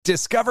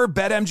Discover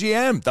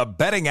BetMGM, the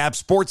betting app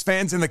sports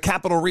fans in the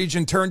capital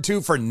region turn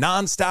to for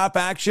nonstop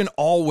action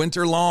all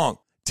winter long.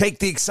 Take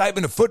the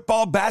excitement of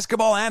football,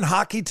 basketball, and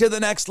hockey to the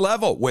next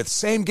level with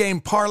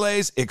same-game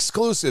parlays,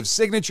 exclusive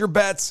signature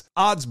bets,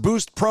 odds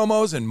boost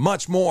promos, and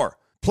much more.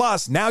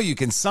 Plus, now you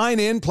can sign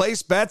in,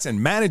 place bets,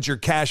 and manage your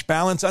cash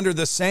balance under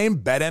the same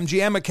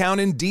BetMGM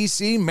account in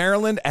D.C.,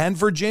 Maryland, and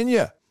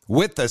Virginia.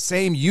 With the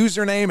same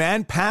username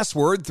and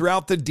password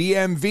throughout the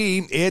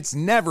DMV, it's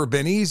never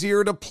been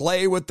easier to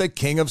play with the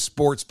king of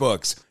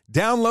sportsbooks.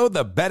 Download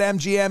the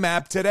BetMGM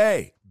app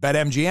today.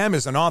 BetMGM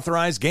is an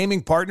authorized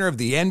gaming partner of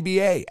the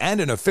NBA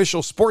and an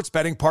official sports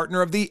betting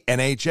partner of the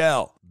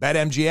NHL.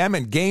 BetMGM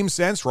and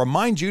GameSense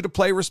remind you to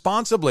play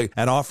responsibly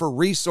and offer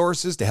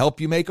resources to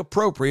help you make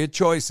appropriate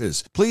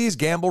choices. Please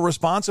gamble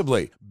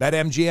responsibly.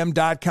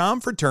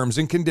 BetMGM.com for terms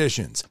and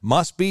conditions.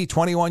 Must be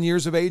 21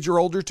 years of age or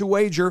older to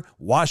wager.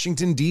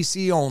 Washington,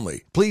 D.C.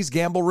 only. Please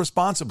gamble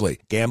responsibly.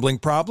 Gambling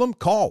problem?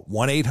 Call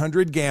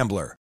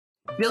 1-800-GAMBLER.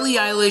 Billie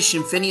Eilish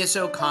and Phineas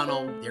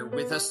O'Connell, they're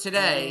with us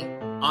today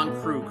on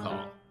Crew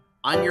Call.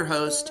 I'm your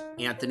host,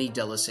 Anthony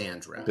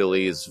D'Alessandro.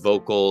 Billie's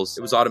vocals,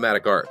 it was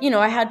automatic art. You know,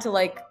 I had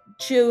to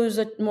choose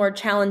a more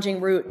challenging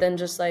route than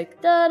just da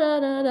da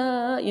da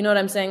da. You know what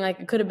I'm saying?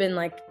 It could have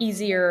been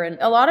easier. And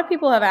a lot of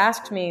people have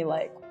asked me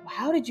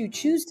how did you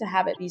choose to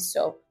have it be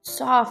so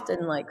soft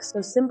and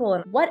so simple?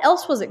 And what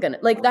else was it gonna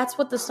that's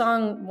what the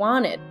song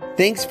wanted.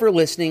 Thanks for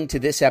listening to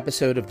this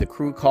episode of the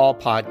Crew Call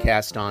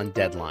podcast on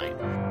Deadline.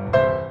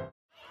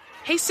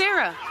 Hey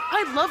Sarah,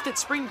 I loved that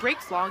spring break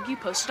vlog you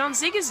posted on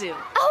Zigazoo.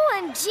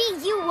 OMG,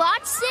 you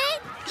watched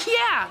it?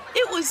 Yeah,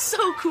 it was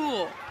so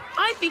cool.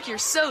 I think you're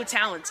so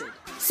talented.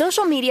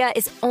 Social media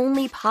is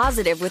only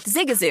positive with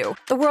Zigazoo,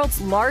 the world's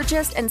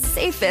largest and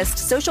safest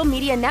social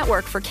media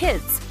network for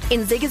kids.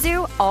 In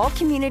Zigazoo, all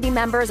community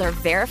members are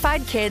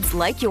verified kids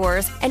like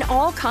yours, and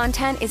all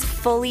content is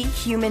fully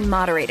human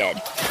moderated.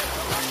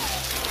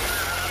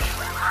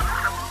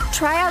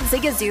 Try out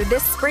Zigazoo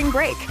this spring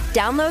break.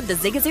 Download the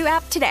Zigazoo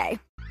app today.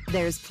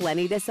 There's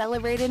plenty to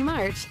celebrate in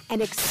March and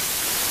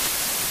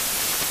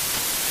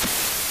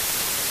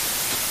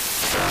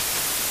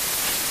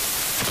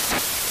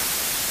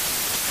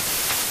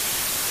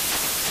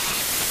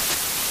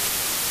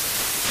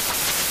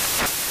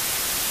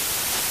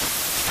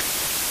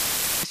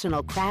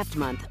National Craft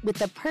Month with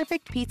the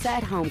perfect pizza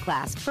at home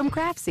class from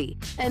Craftsy.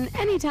 And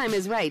anytime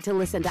is right to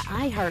listen to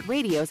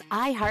iHeartRadio's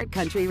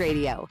iHeartCountry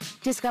Radio.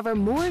 Discover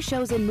more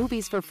shows and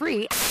movies for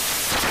free.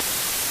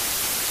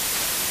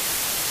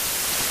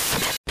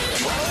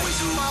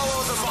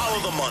 Follow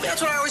the money.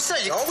 That's what I always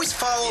say. You always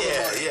follow the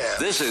money. Yeah.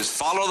 This is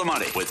Follow the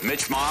Money with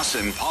Mitch Moss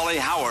and Paulie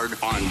Howard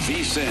on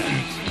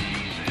VSiN.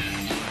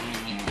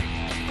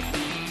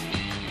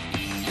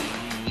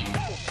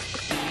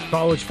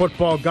 College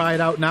football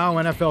guide out now.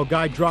 NFL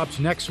guide drops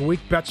next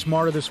week. Bet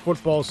smarter this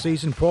football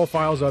season.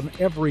 Profiles on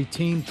every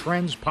team,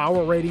 trends,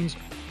 power ratings,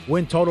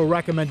 win total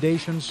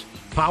recommendations,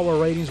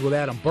 power ratings with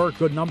Adam Burke.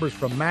 Good numbers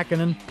from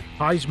Mackinnon.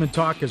 Heisman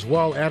talk as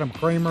well. Adam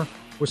Kramer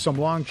with some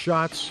long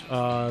shots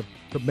to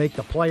make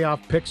the playoff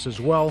picks as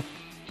well.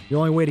 The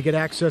only way to get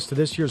access to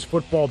this year's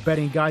football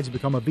betting guides is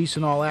become a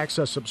VSiN All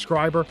Access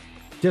subscriber.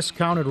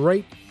 Discounted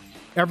rate.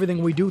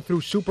 Everything we do through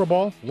Super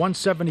Bowl,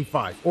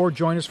 $175. Or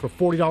join us for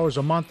 $40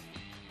 a month.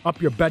 Up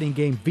your betting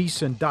game,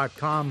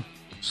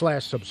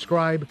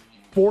 VSiN.com/subscribe.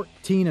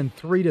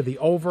 14-3 to the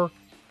over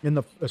in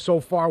the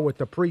so far with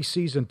the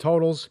preseason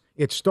totals.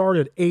 It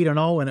started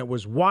 8-0, and it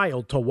was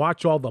wild to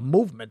watch all the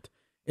movement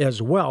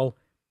as well.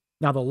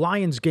 Now, the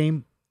Lions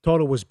game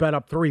total was bet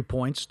up 3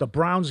 points. The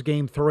Browns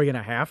game,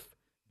 3.5.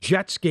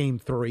 Jets game,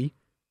 3.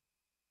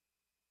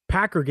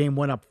 Packer game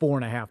went up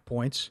 4.5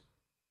 points.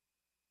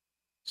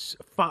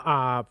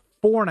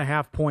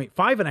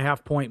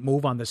 5.5 point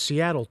move on the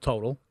Seattle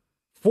total.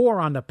 4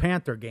 on the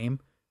Panther game.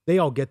 They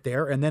all get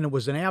there. And then it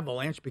was an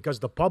avalanche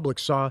because the public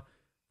saw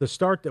the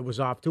start that was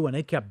off too, and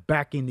they kept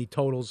backing the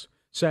totals.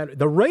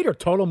 The Raider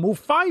total moved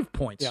 5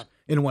 points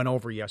and went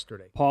over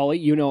yesterday. Paulie,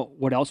 you know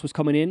what else was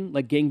coming in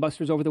like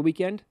gangbusters over the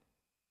weekend?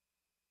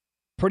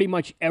 Pretty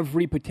much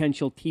every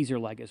potential teaser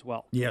leg as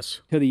well.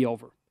 Yes. To the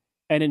over.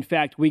 And in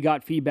fact, we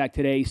got feedback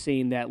today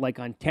saying that like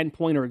on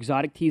 10-point or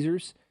exotic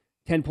teasers,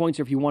 10 points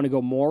or if you want to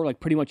go more, like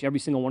pretty much every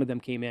single one of them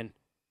came in.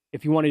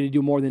 If you wanted to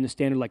do more than the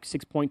standard like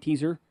 6-point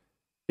teaser,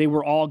 they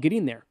were all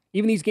getting there.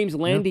 Even these games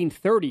landing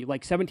 30,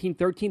 like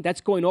 17-13,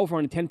 that's going over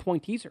on a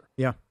 10-point teaser.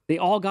 Yeah. They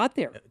all got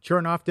there.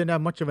 Chernoff didn't have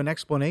much of an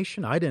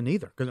explanation. I didn't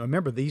either. Because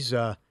remember, these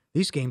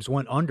games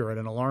went under at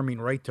an alarming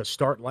rate to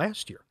start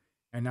last year.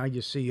 And now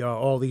you see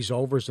all these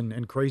overs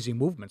and crazy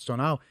movements. So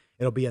now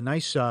it'll be a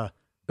nice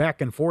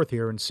back and forth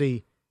here and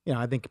see. You know,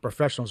 I think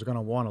professionals are going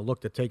to want to look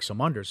to take some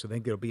unders. I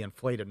think it'll be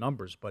inflated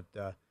numbers. But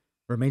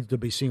remains to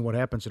be seen what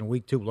happens in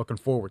week 2. Looking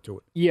forward to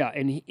it. Yeah,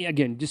 and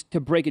again, just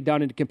to break it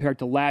down and to compare it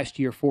to last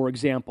year, for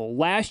example.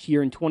 Last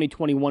year in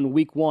 2021,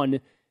 week 1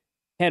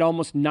 had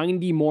almost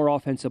 90 more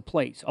offensive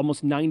plays,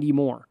 almost 90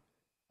 more.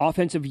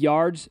 Offensive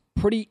yards,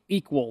 pretty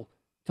equal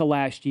to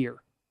last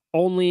year.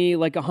 Only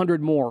like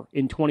 100 more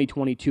in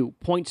 2022.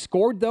 Points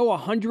scored, though,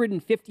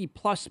 150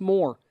 plus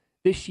more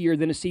this year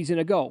than a season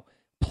ago.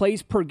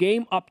 Plays per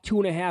game up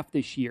 2.5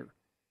 this year.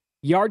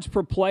 Yards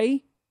per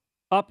play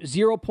up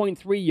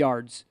 0.3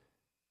 yards,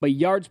 but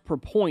yards per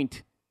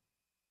point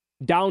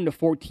down to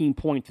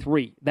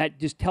 14.3. That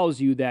just tells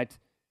you that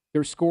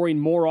they're scoring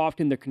more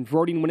often. They're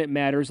converting when it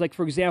matters. Like,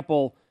 for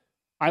example,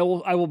 I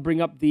will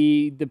bring up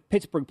the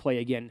Pittsburgh play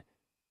again.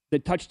 The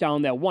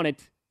touchdown that won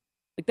it.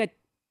 Like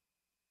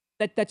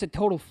that's a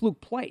total fluke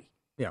play.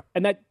 Yeah.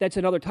 And that's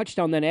another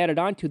touchdown then added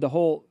on to the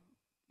whole,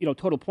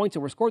 total points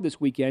that were scored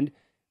this weekend.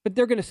 But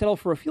they're going to settle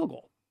for a field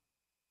goal.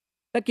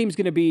 That game's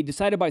going to be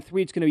decided by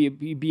 3. It's going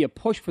to be a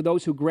push for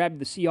those who grabbed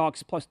the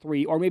Seahawks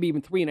 +3 or maybe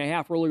even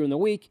 3.5 earlier in the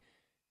week.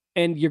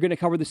 And you're going to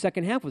cover the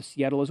second half with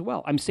Seattle as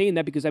well. I'm saying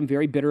that because I'm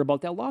very bitter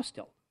about that loss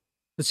still.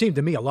 It seemed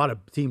to me a lot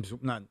of teams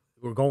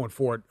were going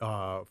for it,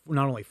 not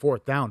only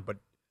fourth down, but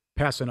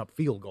passing up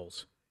field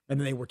goals. And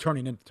then they were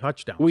turning into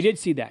touchdowns. We did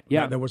see that,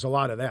 yeah. There was a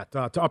lot of that.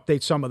 To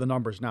update some of the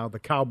numbers now, the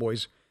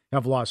Cowboys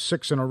have lost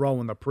 6 in a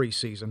row in the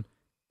preseason.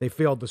 They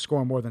failed to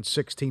score more than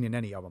 16 in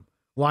any of them.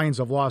 Lions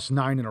have lost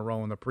 9 in a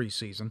row in the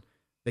preseason.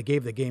 They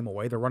gave the game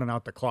away. They're running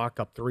out the clock,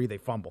 up 3, they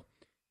fumble.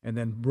 And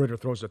then Ritter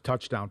throws a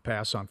touchdown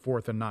pass on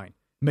 4th and 9.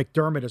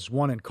 McDermott has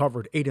won and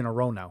covered 8 in a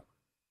row now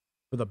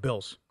for the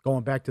Bills.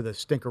 Going back to the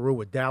stinkeroo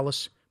with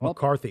Dallas,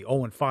 McCarthy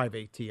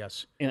 0-5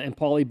 ATS. And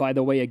Paulie, by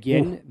the way,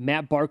 again,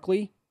 Matt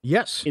Barkley.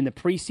 Yes. In the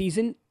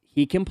preseason,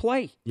 he can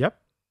play. Yep.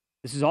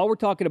 This is all we're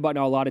talking about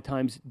now a lot of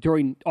times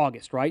during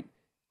August, right?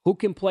 Who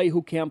can play,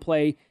 who can't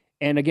play.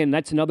 And again,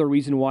 that's another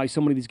reason why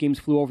so many of these games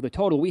flew over the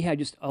total. We had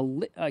just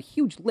a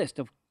huge list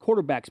of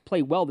quarterbacks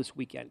play well this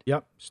weekend.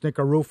 Yep.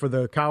 Stinkeroo for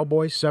the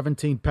Cowboys,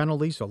 17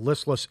 penalties, a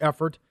listless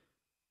effort.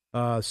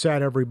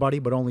 Sad everybody,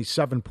 but only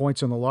 7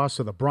 points in the loss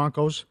of the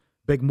Broncos.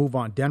 Big move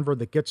on Denver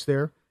that gets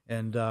there.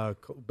 And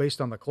based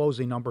on the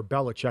closing number,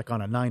 Belichick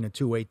on a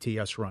 9-2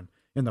 ATS run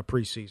in the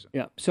preseason.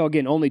 Yeah. So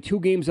again, only 2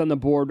 games on the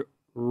board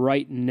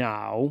right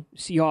now.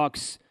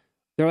 Seahawks,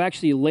 they're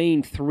actually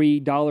laying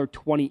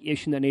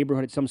 $3.20-ish in that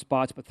neighborhood at some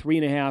spots, but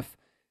 3.5,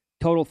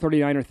 total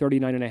 39 or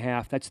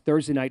 39.5. That's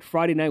Thursday night.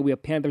 Friday night, we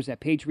have Panthers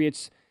at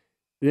Patriots.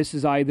 This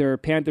is either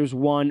Panthers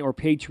 1 or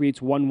Patriots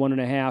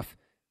 1.5.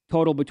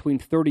 Total between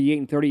 38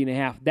 and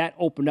 30.5. That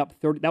opened up,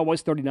 that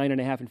was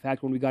 39.5, in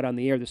fact, when we got on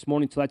the air this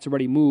morning, so that's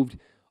already moved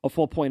a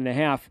full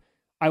 1.5.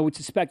 I would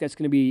suspect that's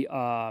going to be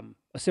a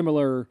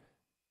similar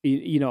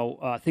thing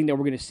that we're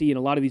going to see in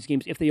a lot of these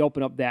games if they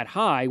open up that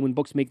high when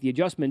books make the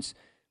adjustments.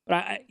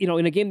 But, in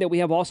a game that we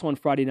have also on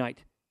Friday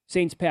night,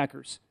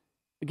 Saints-Packers.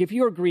 Like, if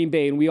you're Green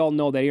Bay, and we all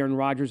know that Aaron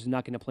Rodgers is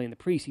not going to play in the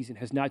preseason,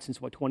 has not since,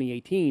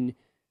 2018,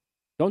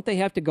 don't they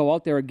have to go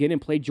out there again and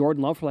play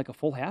Jordan Love for like a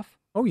full half?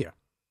 Oh, yeah.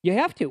 You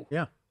have to.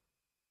 Yeah.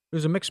 It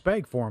was a mixed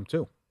bag for him,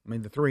 too. I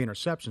mean, the 3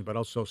 interceptions, but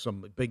also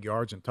some big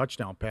yards and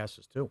touchdown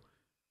passes, too.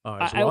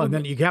 As well. And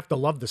then you have to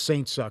love the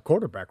Saints'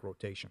 quarterback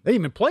rotation. They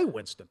didn't even play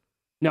Winston.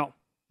 No.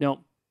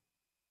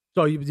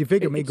 So you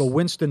figure maybe go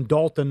Winston,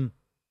 Dalton,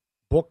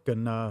 Book,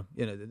 and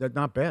they're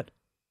not bad.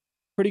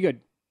 Pretty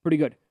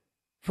good.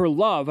 For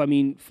Love, I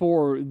mean,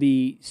 for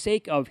the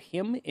sake of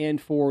him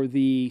and for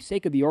the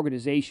sake of the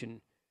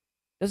organization,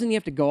 doesn't he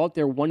have to go out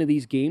there one of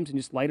these games and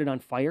just light it on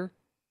fire?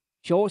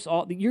 Show us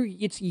all.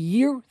 It's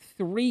year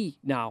 3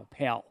 now,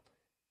 pal.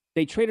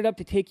 They traded up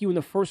to take you in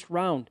the first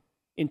round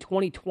in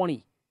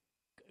 2020.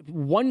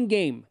 One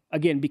game,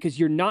 again, because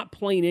you're not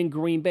playing in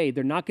Green Bay.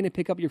 They're not going to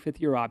pick up your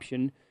 5th-year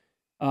option.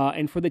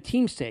 And for the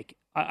team's sake,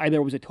 either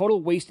it was a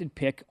total wasted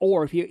pick,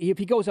 or if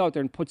he goes out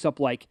there and puts up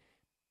like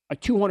a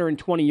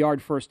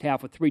 220-yard first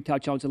half with 3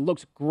 touchdowns, it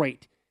looks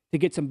great to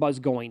get some buzz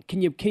going.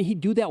 Can he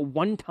do that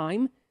one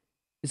time?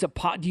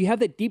 Do you have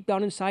that deep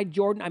down inside,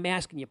 Jordan? I'm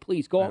asking you,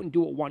 please go out and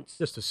do it once.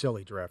 Just a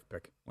silly draft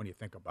pick when you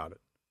think about it.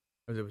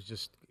 It was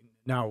just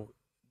now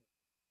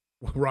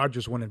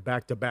Rodgers winning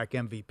back-to-back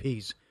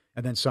MVPs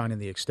and then signing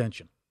the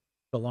extension,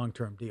 the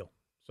long-term deal.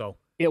 So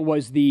it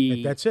was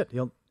that's it.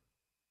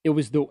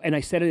 And I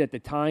said it at the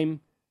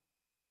time.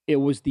 It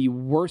was the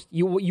worst.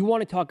 You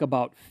want to talk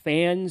about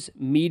fans,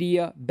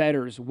 media,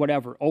 bettors,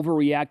 whatever,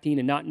 overreacting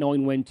and not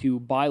knowing when to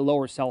buy low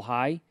or sell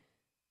high.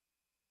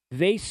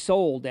 They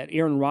sold at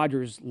Aaron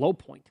Rodgers' low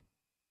point.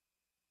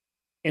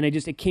 And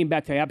it came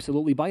back to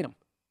absolutely bite them.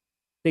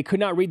 They could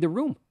not read the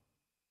room.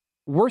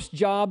 Worst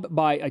job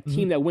by a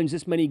team that wins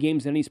this many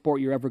games in any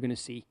sport you're ever going to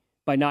see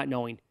by not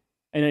knowing.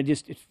 And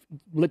it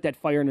lit that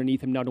fire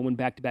underneath him now to win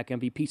back-to-back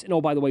MVPs.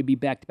 And, by the way, be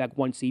back-to-back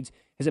 1 seeds.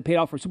 Has it paid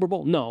off for Super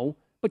Bowl? No.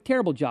 But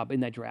terrible job in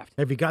that draft.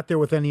 Have you got there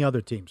with any other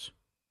teams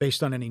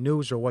based on any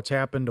news or what's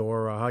happened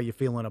or how you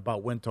feeling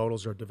about win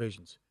totals or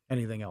divisions?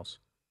 Anything else?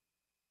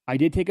 I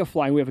did take a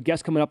fly. We have a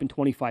guest coming up in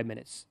 25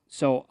 minutes.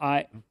 So,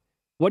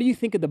 what do you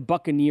think of the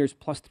Buccaneers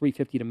plus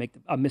 350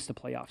 to miss the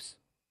playoffs?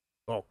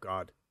 Oh,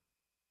 God.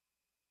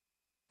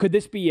 Could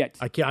this be it?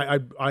 I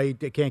can't.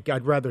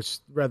 I'd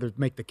rather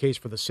make the case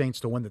for the Saints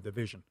to win the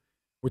division,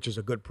 which is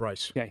a good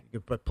price. Okay.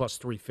 But plus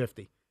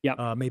 350.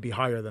 Yeah. Maybe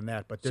higher than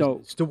that. But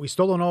we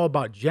still don't know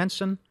about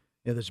Jensen.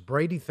 This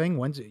Brady thing.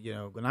 When's it?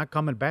 We're not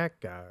coming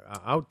back.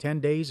 Out 10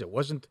 days. It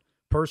wasn't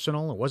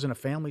personal. It wasn't a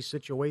family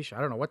situation.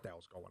 I don't know what the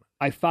hell's going on.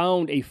 I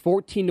found a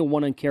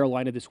 14-1 on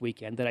Carolina this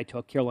weekend that I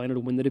took. Carolina to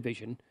win the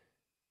division.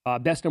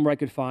 Best number I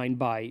could find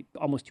by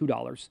almost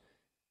 $2.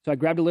 So I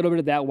grabbed a little bit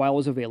of that while it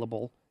was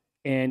available.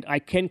 And I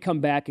can come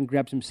back and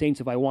grab some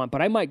Saints if I want.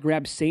 But I might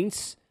grab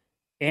Saints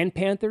and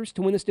Panthers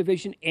to win this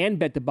division and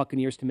bet the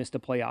Buccaneers to miss the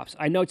playoffs.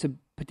 I know it's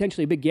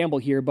potentially a big gamble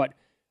here, but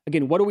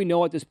again, what do we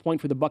know at this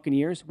point for the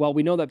Buccaneers? Well,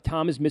 we know that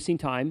Tom is missing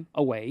time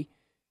away.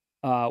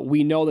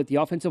 We know that the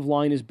offensive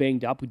line is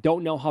banged up. We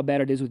don't know how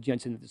bad it is with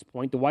Jensen at this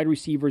point. The wide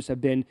receivers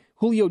have been,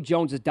 Julio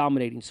Jones is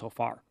dominating so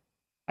far.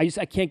 I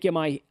can't get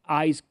my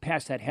eyes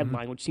past that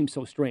headline, which seems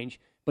so strange.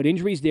 But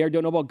injuries there.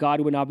 Don't know about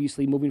Godwin,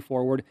 obviously, moving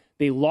forward.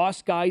 They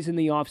lost guys in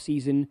the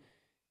offseason.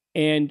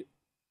 And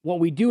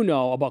what we do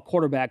know about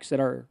quarterbacks that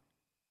are,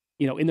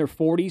 in their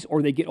 40s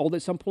or they get old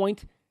at some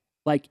point,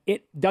 like,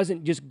 it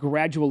doesn't just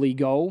gradually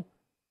go.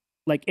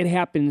 Like, it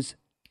happens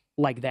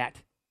like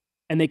that.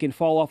 And they can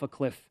fall off a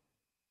cliff.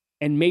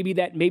 And maybe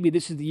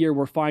this is the year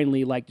where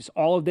finally, like, just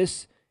all of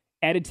this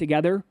added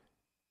together,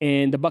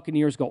 and the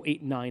Buccaneers go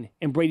 8-9.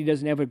 And Brady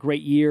doesn't have a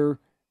great year,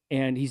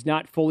 and he's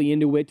not fully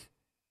into it.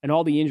 And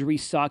all the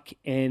injuries suck,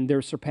 and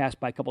they're surpassed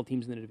by a couple of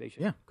teams in the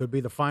division. Yeah, could be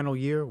the final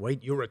year.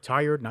 Wait, you're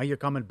retired. Now you're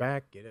coming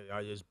back.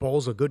 Is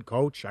Bowles a good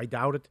coach? I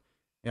doubt it.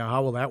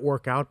 How will that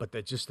work out? But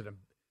it's just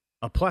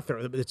a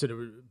plethora. It's an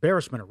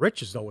embarrassment of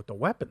riches, though, with the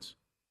weapons.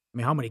 I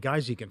mean, how many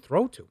guys he can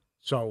throw to.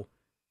 So,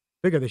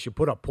 figure they should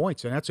put up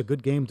points, and that's a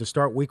good game to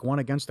start week 1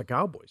 against the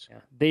Cowboys.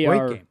 Yeah,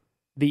 Great game.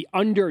 The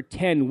under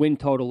 10 win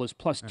total is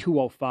plus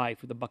 205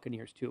 for the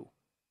Buccaneers, too.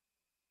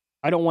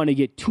 I don't want to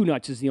get too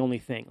nuts is the only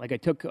thing. Like, I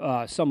took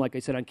some, like I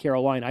said, on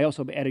Carolina. I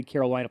also added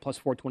Carolina plus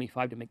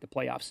 425 to make the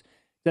playoffs.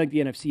 I think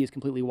the NFC is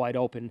completely wide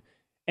open.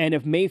 And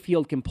if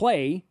Mayfield can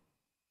play,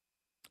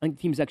 I think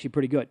the team's actually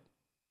pretty good.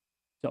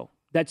 So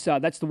that's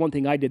the one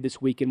thing I did this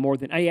week. And more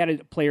than I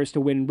added players to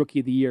win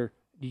Rookie of the Year.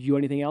 Did you do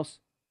anything else?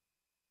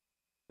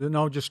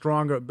 No, just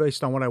stronger.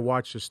 Based on what I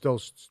watched, is still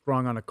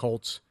strong on the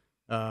Colts.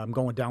 I'm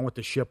going down with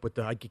the ship.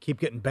 I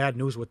keep getting bad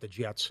news with the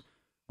Jets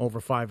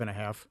over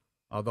 5.5.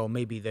 Although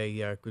maybe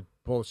they could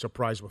pull a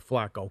surprise with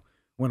Flacco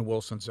when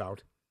Wilson's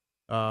out.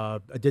 I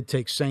did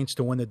take Saints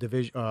to win the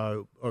division,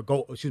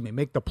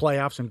 make the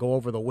playoffs and go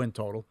over the win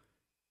total.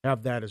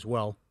 Have that as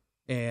well.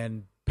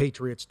 And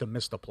Patriots to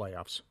miss the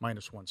playoffs,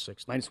 minus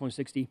 160. Minus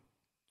 160.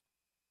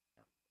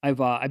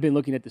 I've been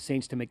looking at the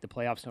Saints to make the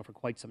playoffs now for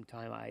quite some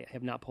time. I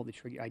have not pulled the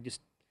trigger. I just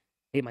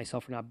hate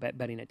myself for not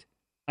betting it.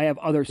 I have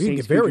other Saints. You can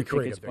get very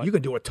creative there. You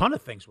can do a ton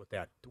of things with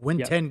that. Win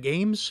 10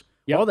 games,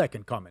 all that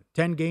can come in.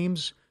 10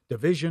 games.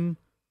 Division,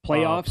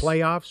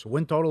 playoffs,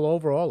 win total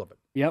over, all of it.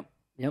 Yep,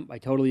 I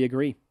totally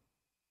agree.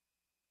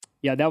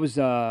 Yeah, that was,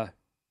 I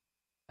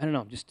don't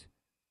know, just...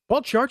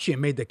 Paul Charchian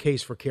made the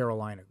case for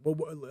Carolina.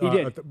 He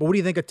did. But what do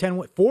you think of 10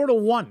 wins?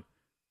 4-1,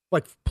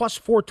 like plus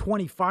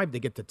 425 to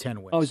get to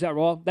 10 wins. Oh, is that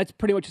wrong? That's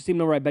pretty much the same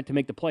number I bet to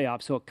make the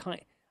playoffs. So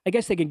I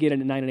guess they can get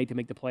into 9-8 to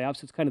make the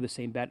playoffs. It's kind of the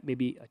same bet,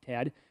 maybe a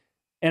tad.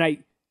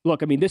 And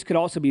this could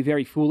also be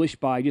very foolish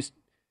by just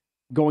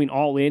going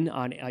all in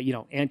on,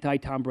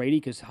 anti-Tom Brady,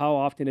 because how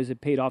often has it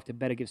paid off to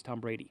bet against Tom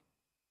Brady?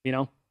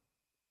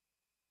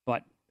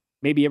 But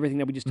maybe everything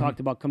that we just talked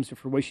about comes to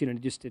fruition and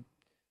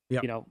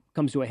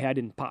comes to a head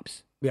and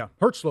pops. Yeah,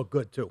 Hurts looked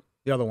good, too.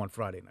 The other one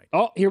Friday night.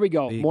 Oh, here we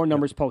go. More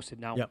numbers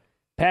posted now. Yep.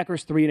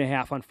 Packers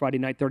 3.5 on Friday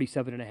night,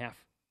 37.5.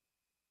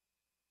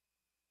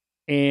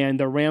 And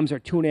the Rams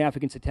are 2.5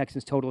 against the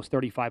Texans. Total is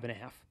 35.5.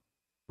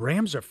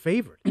 Rams are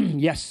favored.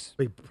 Yes.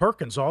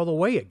 Perkins all the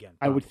way again.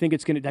 I would think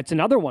that's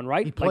another one,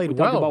 right? He played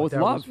well. About with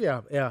Love.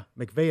 Yeah.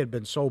 McVay had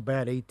been so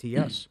bad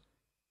ATS.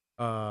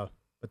 But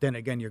then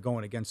again, you're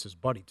going against his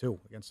buddy, too,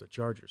 against the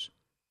Chargers.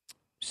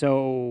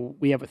 So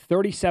we have a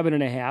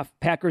 37.5.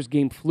 Packers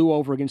game flew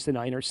over against the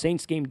Niners.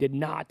 Saints game did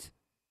not.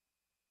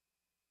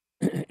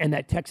 And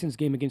that Texans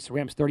game against the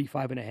Rams,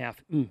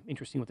 35.5.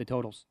 Interesting with the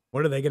totals.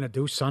 What are they going to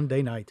do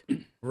Sunday night?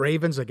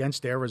 Ravens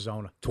against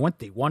Arizona.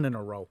 21 in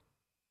a row.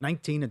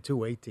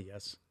 19-2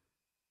 ATS.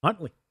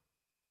 Huntley.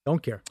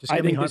 Don't care. I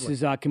think this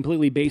is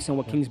completely based on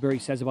what Kingsbury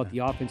says about the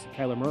offense of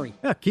Kyler Murray.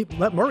 Yeah,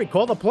 let Murray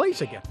call the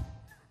plays again.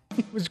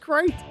 It was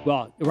great.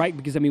 Well, right,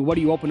 because, what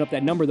do you open up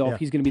that number, though, if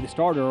he's going to be the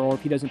starter or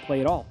if he doesn't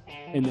play at all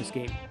in this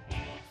game?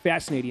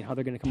 Fascinating how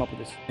they're going to come up with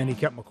this. And he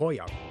kept McCoy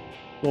out.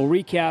 We'll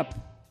recap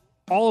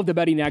all of the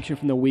betting action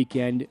from the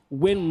weekend.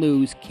 Win,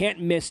 lose,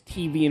 can't miss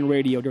TV and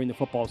radio during the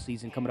football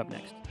season coming up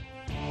next.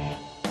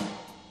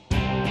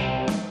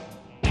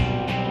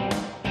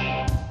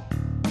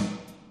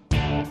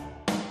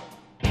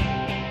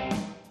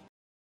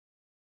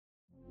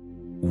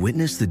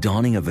 Witness the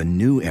dawning of a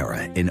new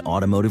era in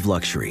automotive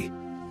luxury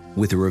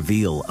with a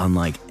reveal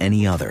unlike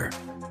any other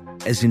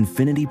as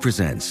Infiniti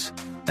presents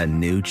a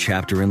new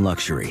chapter in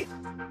luxury,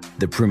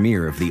 the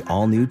premiere of the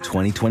all-new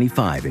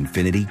 2025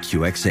 Infiniti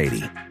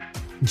QX80.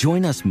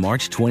 Join us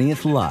March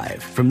 20th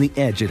live from the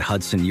Edge at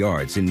Hudson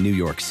Yards in New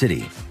York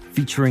City,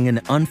 featuring an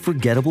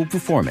unforgettable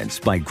performance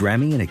by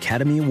Grammy and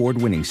Academy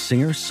Award-winning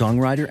singer,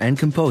 songwriter, and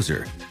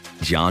composer,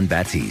 Jon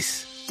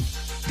Batiste.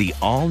 The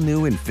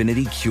all-new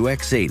Infiniti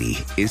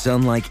QX80 is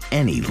unlike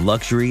any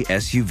luxury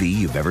SUV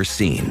you've ever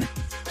seen.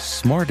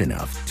 Smart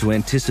enough to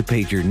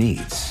anticipate your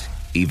needs,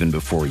 even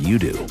before you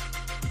do.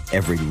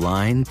 Every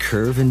line,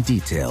 curve, and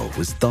detail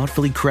was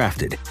thoughtfully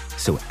crafted,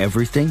 so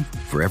everything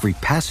for every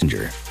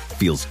passenger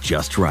feels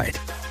just right.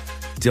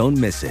 Don't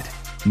miss it.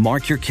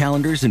 Mark your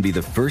calendars and be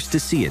the first to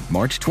see it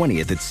March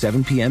 20th at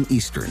 7 p.m.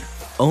 Eastern,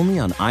 only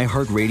on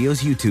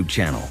iHeartRadio's YouTube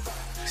channel.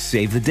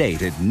 Save the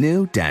date at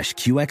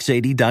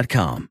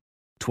new-QX80.com.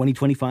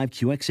 2025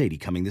 QX80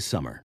 coming this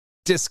summer.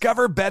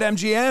 Discover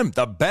BetMGM,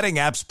 the betting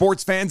app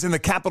sports fans in the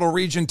capital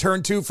region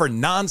turn to for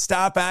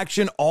nonstop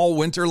action all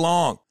winter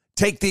long.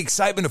 Take the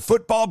excitement of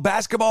football,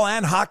 basketball,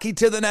 and hockey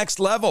to the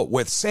next level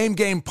with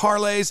same-game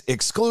parlays,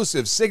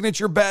 exclusive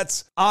signature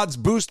bets, odds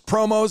boost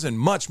promos, and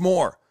much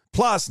more.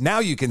 Plus, now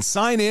you can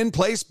sign in,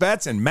 place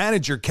bets, and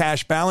manage your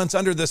cash balance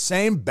under the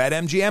same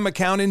BetMGM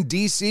account in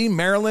D.C.,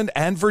 Maryland,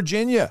 and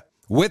Virginia.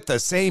 With the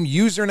same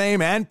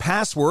username and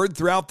password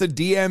throughout the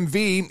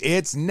DMV,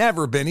 it's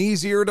never been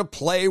easier to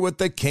play with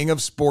the king of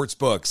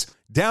sportsbooks.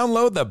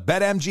 Download the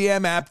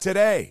BetMGM app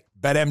today.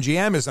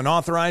 BetMGM is an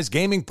authorized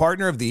gaming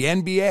partner of the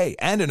NBA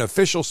and an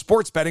official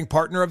sports betting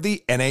partner of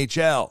the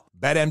NHL.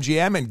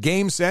 BetMGM and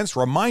GameSense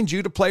remind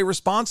you to play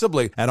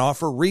responsibly and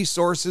offer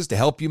resources to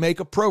help you make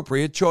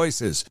appropriate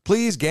choices.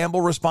 Please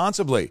gamble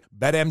responsibly.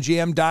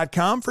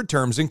 BetMGM.com for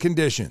terms and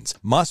conditions.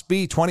 Must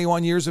be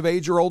 21 years of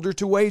age or older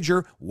to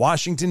wager.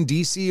 Washington,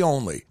 D.C.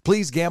 only.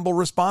 Please gamble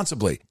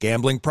responsibly.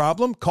 Gambling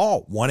problem?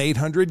 Call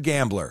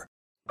 1-800-GAMBLER.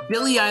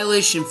 Billie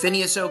Eilish and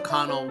Phineas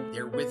O'Connell,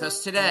 they're with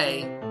us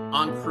today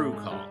on Crew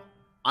Call.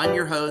 I'm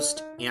your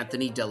host,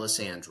 Anthony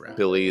D'Alessandro.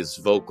 Billie's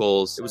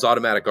vocals, it was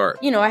automatic art.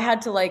 You know, I had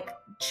to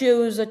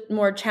choose a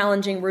more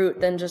challenging route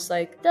than just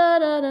da da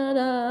da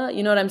da.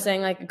 You know what I'm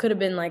saying? It could have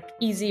been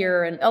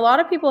easier. And a lot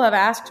of people have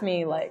asked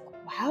me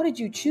how did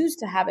you choose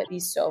to have it be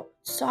so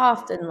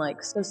soft and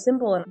so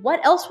simple? And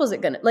what else was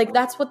it gonna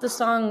that's what the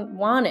song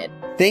wanted.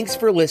 Thanks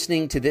for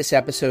listening to this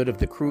episode of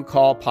the Crew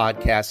Call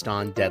podcast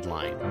on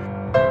Deadline.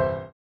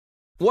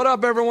 What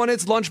up, everyone?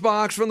 It's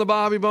Lunchbox from the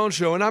Bobby Bones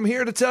Show, and I'm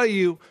here to tell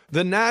you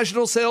the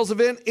national sales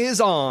event is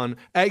on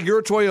at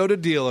your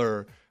Toyota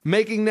dealer,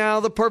 making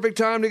now the perfect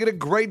time to get a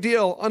great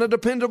deal on a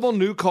dependable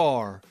new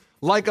car.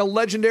 Like a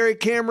legendary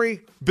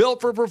Camry, built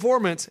for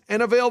performance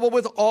and available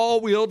with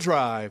all-wheel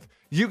drive.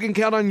 You can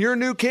count on your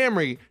new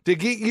Camry to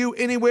get you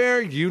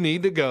anywhere you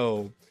need to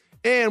go.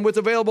 And with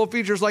available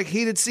features like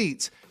heated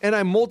seats and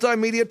a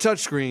multimedia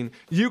touchscreen,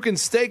 you can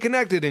stay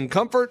connected in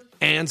comfort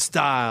and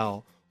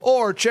style.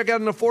 Or check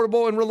out an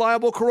affordable and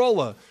reliable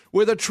Corolla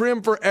with a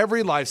trim for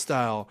every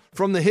lifestyle.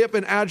 From the hip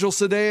and agile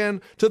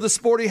sedan to the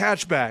sporty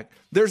hatchback,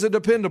 there's a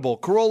dependable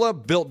Corolla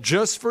built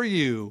just for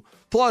you.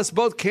 Plus,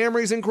 both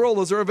Camrys and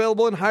Corollas are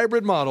available in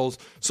hybrid models,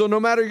 so no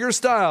matter your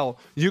style,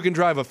 you can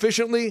drive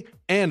efficiently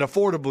and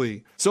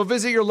affordably. So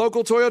visit your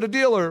local Toyota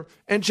dealer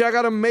and check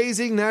out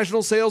amazing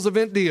national sales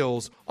event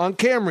deals on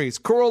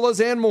Camrys, Corollas,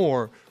 and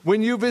more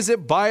when you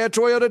visit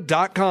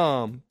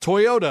buyatoyota.com.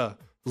 Toyota,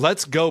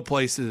 let's go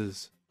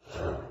places.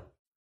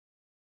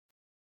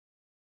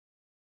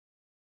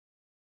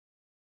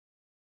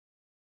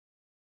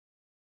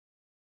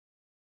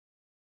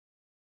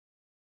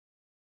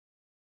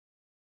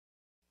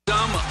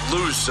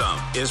 Lose Some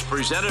is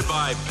presented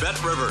by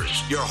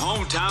BetRivers, your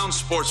hometown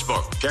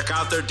sportsbook. Check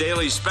out their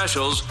daily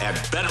specials at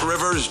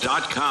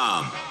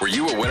BetRivers.com. Were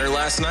you a winner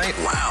last night?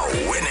 Wow,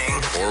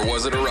 winning. Or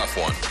was it a rough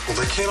one? Well,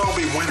 they can't all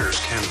be winners,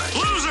 can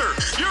they? Loser!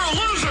 You're a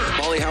loser!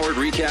 Paulie Howard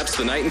recaps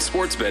the night in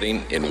sports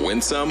betting in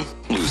Win Some,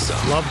 Lose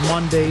Some. Love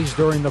Mondays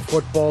during the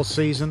football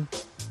season.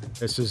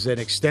 This is an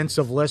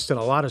extensive list and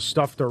a lot of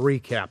stuff to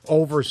recap.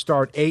 Over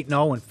start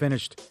 8-0 and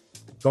finished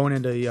going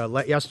into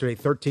yesterday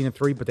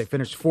 13-3, but they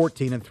finished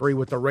 14-3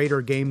 with the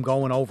Raider game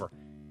going over.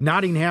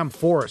 Nottingham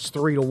Forest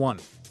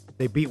 3-1.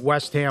 They beat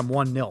West Ham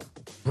 1-0.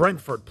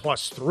 Brentford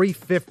plus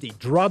 350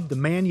 drubbed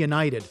Man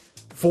United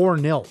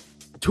 4-0.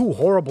 Two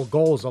horrible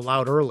goals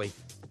allowed early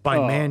by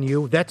Man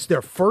U. That's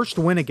their first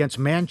win against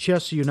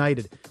Manchester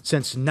United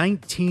since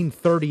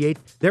 1938.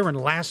 They're in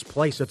last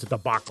place. That's a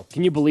debacle.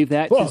 Can you believe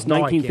that? Since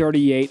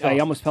 1938, I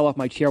almost fell off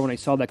my chair when I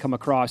saw that come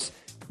across.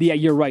 Yeah,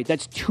 you're right.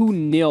 That's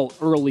 2-0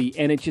 early,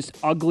 and it's just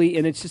ugly,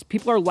 and it's just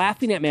people are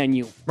laughing at Man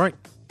U. Right.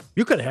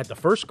 You could have had the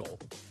first goal.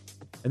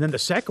 And then the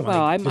second one,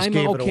 I'm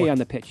okay on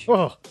the pitch.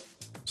 Oh,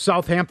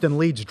 Southampton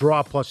Leeds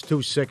draw plus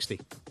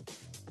 260.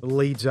 The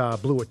Leeds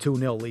blew a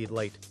 2-0 lead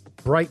late.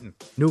 Brighton,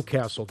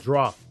 Newcastle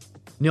draw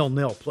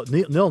 0-0.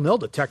 0-0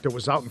 detector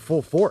was out in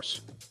full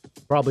force.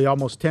 Probably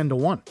almost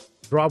 10-1.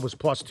 Draw was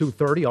plus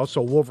 230.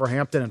 Also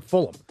Wolverhampton and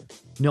Fulham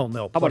 0-0.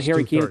 How about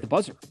Harry Kane at the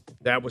buzzer?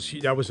 That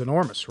was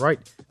enormous, right?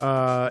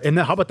 And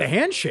then how about the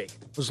handshake?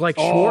 It was like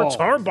Schwartz,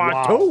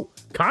 Harbaugh, too.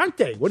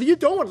 Conte, what are you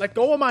doing? Let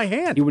go of my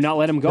hand. You would not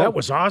let him go? That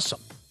was awesome.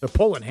 They're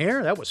pulling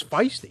hair. That was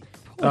feisty.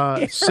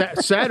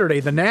 Saturday,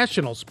 the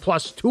Nationals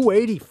plus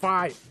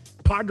 285.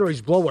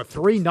 Padres blow a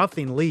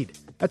 3-0 lead.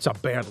 That's a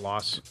bad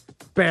loss.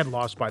 Bad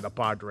loss by the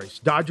Padres.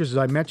 Dodgers, as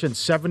I mentioned,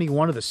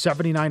 71 of the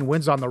 79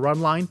 wins on the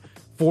run line,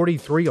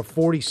 43 of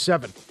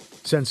 47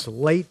 since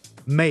late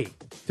May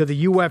to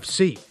the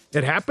UFC.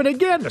 It happened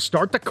again to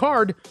start the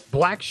card.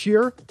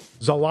 Blackshear,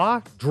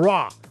 Zala,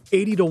 draw,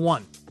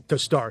 80-1 to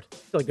start. I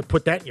feel like you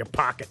put that in your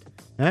pocket.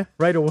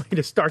 Right away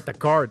to start the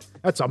card.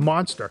 That's a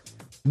monster.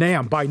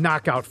 Nam by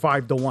knockout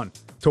 5-1.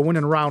 To win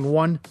in round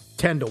 1,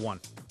 10-1.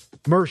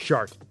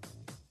 Meerschaert.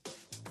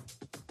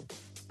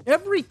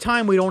 Every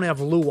time we don't have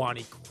Lou on,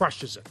 he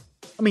crushes it.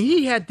 I mean,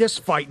 he had this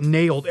fight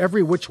nailed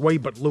every which way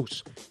but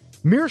loose.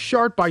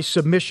 Meerschaert by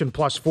submission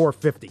plus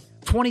 450.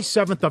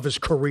 27th of his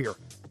career.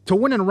 To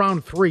win in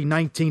round 3,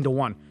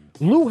 19-1.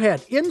 Lou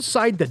had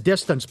inside the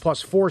distance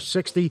plus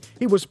 460.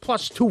 He was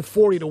plus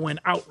 240 to win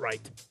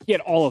outright. He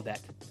had all of that.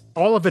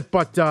 All of it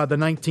but the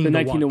 19-1. The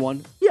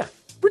 19-1. Yeah,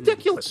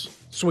 ridiculous.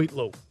 Sweet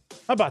Lou.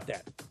 How about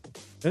that?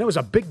 And it was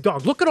a big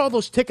dog. Look at all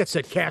those tickets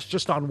that cashed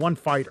just on one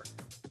fighter.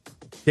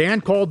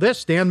 Dan called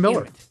this, Dan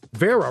Miller.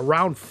 Vera,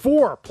 round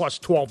 4 plus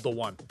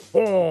 12-1.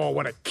 Oh,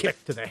 what a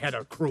kick to the head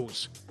of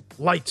Cruz.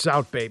 Lights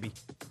out, baby,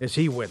 as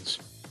he wins.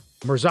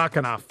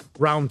 Murzakanov,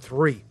 round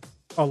 3,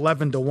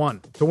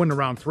 11-1. To win the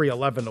round 3,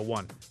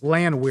 11-1.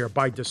 Landwehr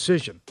by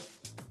decision,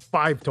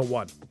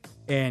 5-1.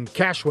 And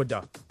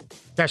Cashwada,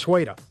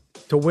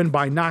 to win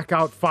by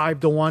knockout,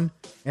 5-1.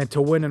 And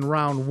to win in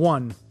round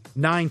 1,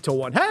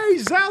 9-1. Hey,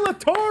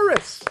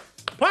 Zalatoris!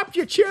 Popped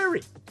your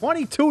cherry.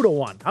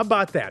 22-1. How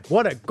about that?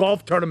 What a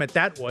golf tournament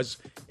that was.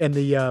 And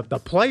the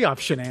playoff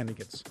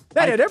shenanigans.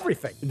 That had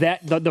everything.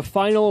 That the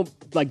final,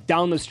 like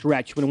down the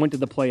stretch when it went to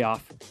the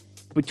playoff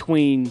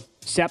between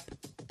Sepp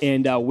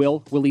and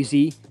Willie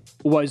Z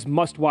was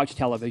must-watch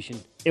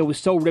television. It was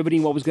so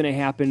riveting what was going to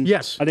happen.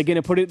 Yes. Are they going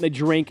to put it in the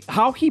drink?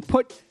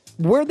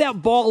 Where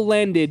that ball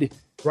landed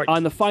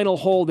on the final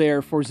hole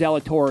there for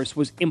Zalatoris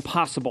was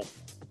impossible.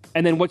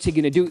 And then what's he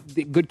going to do?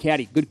 Good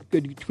caddy.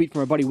 Good tweet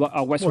from our buddy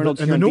Wes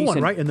Reynolds. And the new one,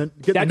 right? And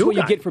that's what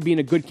you get for being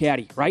a good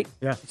caddy, right?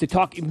 Yeah. To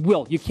talk,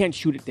 Will, you can't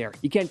shoot it there.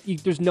 You can't.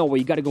 There's no way.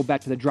 You got to go back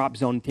to the drop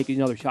zone and take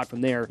another shot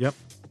from there. Yep.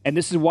 And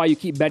this is why you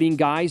keep betting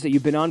guys that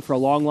you've been on for a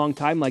long, long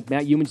time. Like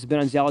Matt Humans has been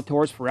on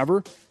Zalatoris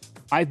forever.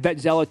 I've bet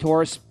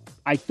Zalatoris.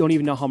 I don't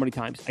even know how many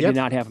times. I did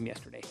not have him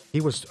yesterday.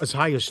 He was as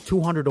high as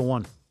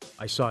 200-1.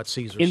 I saw at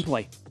Caesars. In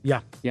play.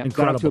 Yeah.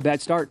 Got off to a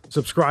bad start.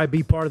 Subscribe,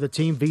 be part of the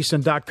team,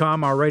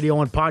 VSiN.com, our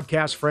radio and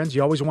podcast friends.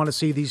 You always want to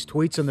see these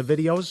tweets and the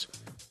videos.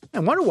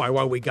 And wonder why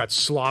we got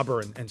slobber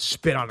and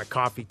spit on the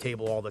coffee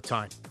table all the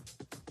time.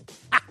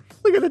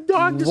 Look at the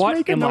dog just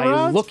making the rounds. What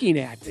am I looking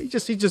at? He's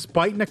just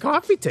biting the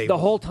coffee table.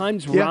 The whole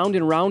time's round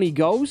and round he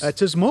goes? That's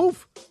his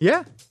move.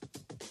 Yeah.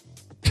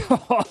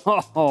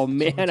 Oh,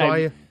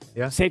 man.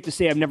 Yeah. Safe to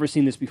say I've never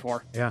seen this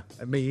before. Yeah,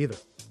 me either.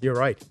 You're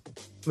right.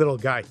 Little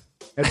guy.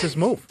 That's his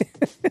move.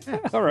 All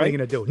right. What are you going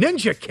to do?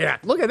 Ninja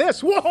Cat. Look at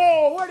this.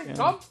 Whoa, where'd he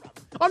come from?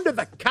 Under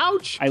the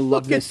couch. I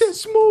love this. Look at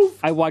this move.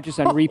 I watched this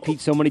on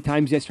repeat so many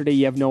times yesterday,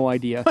 you have no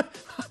idea.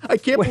 I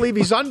can't believe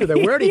he's under there.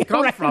 Where'd he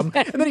come from?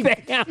 And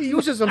then he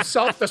uses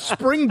himself to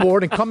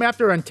springboard and come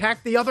after and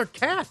attack the other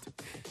cat.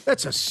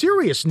 That's a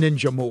serious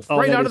ninja move.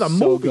 Right out of the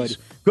movies.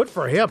 Good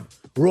for him.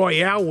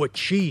 Royale with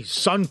cheese,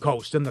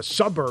 Suncoast in the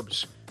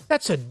suburbs.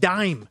 That's a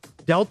dime.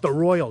 Delta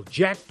Royal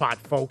jackpot,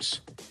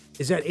 folks.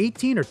 Is that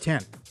 18 or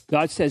 10?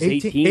 God says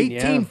 18.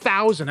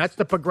 18,000. That's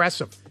the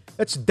progressive.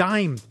 That's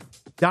dimes,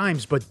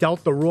 but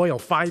Delta Royal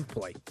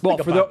 5-play. Well,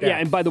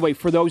 and by the way,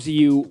 for those of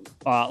you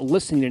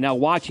listening and now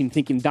watching,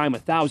 thinking dime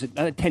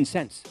 1,000, 10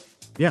 cents.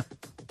 Yeah.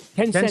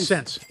 10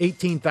 cents.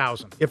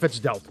 18,000 if it's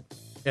Delta.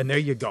 And there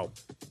you go.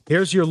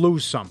 Here's your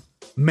lose sum.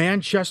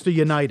 Manchester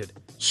United,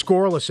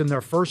 scoreless in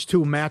their first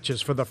 2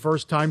 matches for the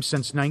first time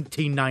since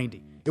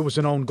 1990. It was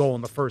an own goal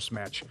in the first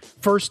match.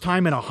 First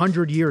time in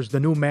 100 years the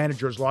new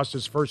manager's lost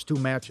his first 2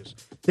 matches.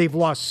 They've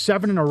lost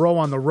 7 in a row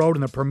on the road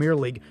in the Premier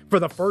League for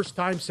the first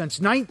time since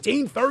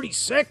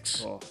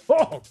 1936.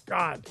 Oh,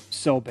 God.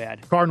 So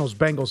bad. Cardinals,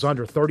 Bengals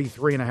under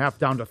 33.5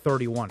 down to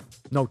 31.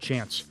 No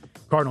chance.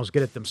 Cardinals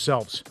get it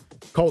themselves.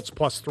 Colts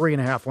plus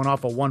 3.5 went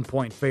off a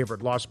 1-point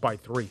favorite, lost by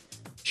 3.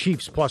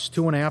 Chiefs plus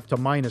 2.5 to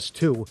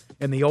 -2,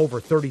 and the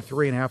over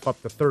 33.5 up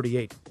to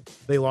 38.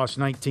 They lost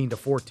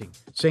 19-14.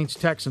 Saints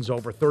Texans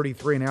over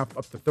 33.5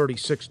 up to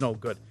 36, no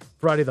good.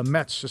 Friday the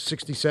Mets a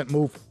 60-cent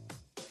move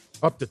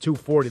up to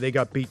 240. They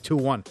got beat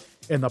 2-1.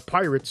 And the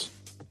Pirates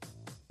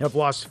have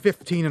lost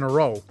 15 in a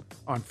row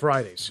on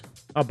Fridays.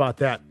 How about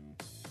that?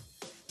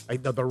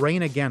 The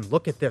rain again.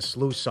 Look at this.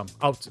 Lose some.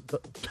 Out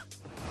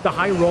the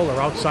high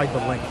roller outside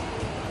the link.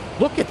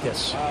 Look at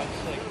this.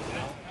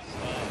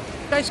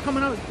 Guys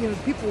coming out,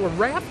 people were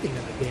rafting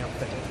in the damn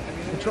thing.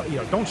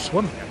 Don't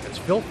swim in it. It's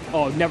filthy.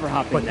 Oh, never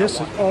hop in. But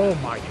this is, oh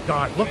my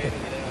God, look at it.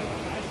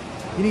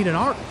 You need an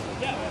ark.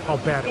 How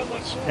bad it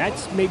was.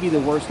 That's maybe the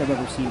worst I've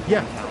ever seen.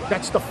 Yeah,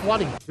 that's the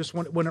flooding just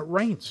when it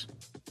rains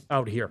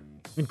out here.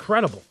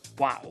 Incredible.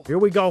 Wow. Here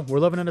we go. We're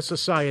living in a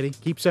society.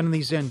 Keep sending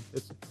these in.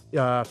 It's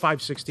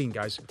 516,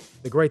 guys.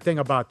 The great thing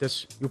about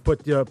this, you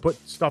put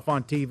stuff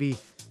on TV.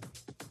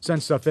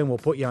 Send stuff in, we'll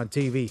put you on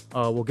TV.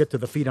 We'll get to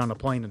the feed on the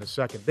plane in a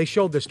second. They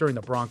showed this during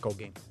the Bronco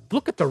game.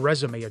 Look at the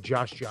resume of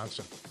Josh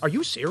Johnson. Are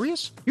you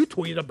serious? You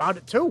tweeted about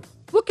it too.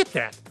 Look at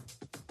that.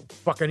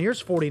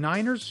 Buccaneers,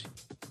 49ers.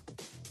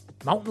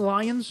 Mountain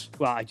Lions.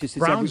 Well, it's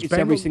Browns,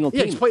 every single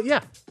team.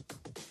 Yeah,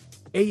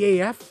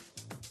 AAF,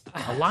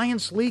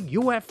 Alliance League,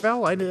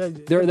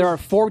 UFL. There are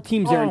 4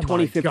 teams there in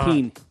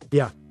 2015.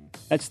 Yeah.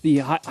 That's the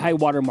high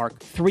water mark.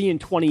 3 in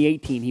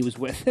 2018 he was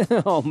with.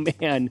 Oh,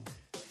 man.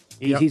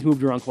 He's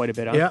moved around quite a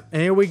bit. Huh? Yeah,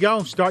 and here we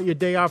go. Start your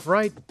day off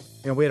right.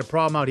 And we had a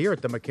problem out here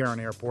at the McCarran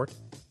Airport.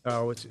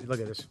 Look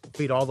at this.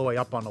 Feet all the way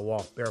up on the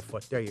wall,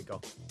 barefoot. There you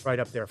go. Right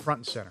up there, front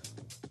and center.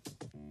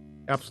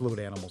 Absolute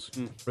animals.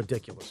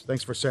 Ridiculous.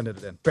 Thanks for sending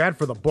it in. Bad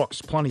for the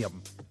books. Plenty of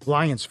them.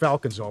 Lions,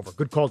 Falcons over.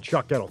 Good call,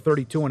 Chuck Edel.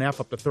 32.5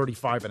 up to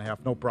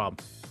 35.5. No problem.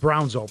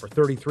 Browns over.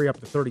 33 up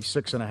to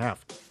 36.5.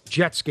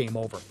 Jets game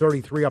over.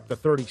 33 up to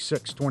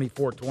 36.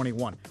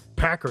 24-21.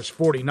 Packers,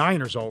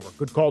 49ers over.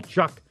 Good call,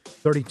 Chuck.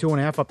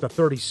 32.5 up to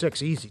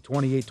 36. Easy.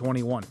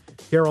 28-21.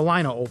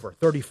 Carolina over.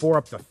 34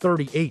 up to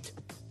 38.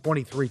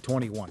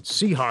 23-21.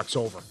 Seahawks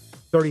over.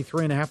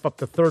 33.5 up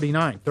to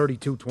 39.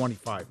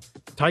 32-25.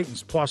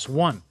 Titans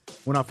 +1.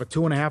 Went off a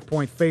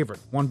 2.5-point favorite.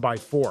 Won by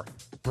 4.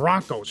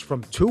 Broncos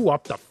from 2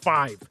 up to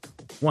 5.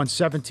 Won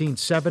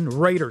 17-7.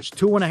 Raiders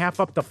 2.5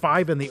 up to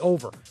 5 in the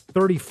over.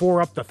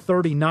 34 up to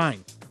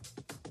 39.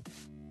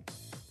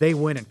 They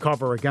win and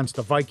cover against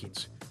the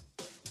Vikings.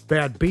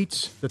 Bad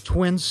beats. The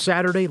Twins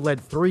Saturday led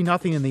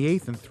 3-0 in the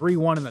 8th and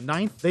 3-1 in the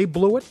 9th. They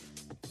blew it.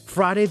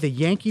 Friday, the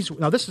Yankees.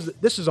 Now, this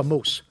is a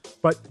moose,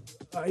 but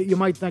you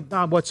might think,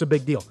 what's the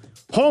big deal?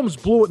 Holmes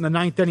blew it in the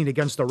 9th inning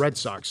against the Red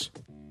Sox.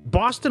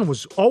 Boston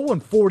was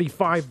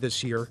 0-45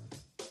 this year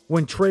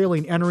when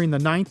trailing entering the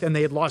 9th, and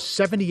they had lost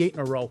 78 in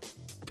a row.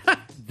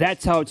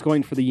 That's how it's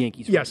going for the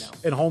Yankees right now.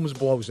 And Holmes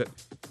blows it.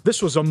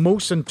 This was a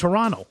moose in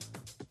Toronto.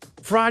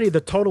 Friday,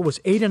 the total was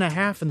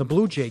 8.5 in the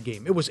Blue Jay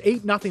game. It was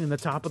 8-0 in the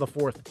top of the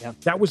 4th. Yeah.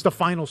 That was the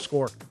final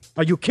score.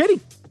 Are you kidding?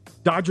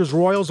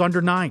 Dodgers-Royals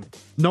under 9.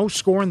 No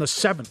score in the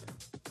 7th.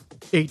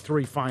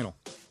 8-3 final.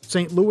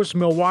 St.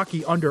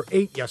 Louis-Milwaukee under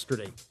 8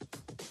 yesterday.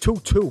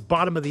 2-2,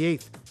 bottom of the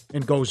 8th,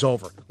 and goes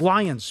over.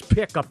 Lions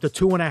pick up to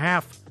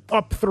 2.5.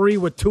 Up 3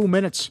 with 2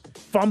 minutes.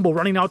 Fumble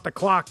running out the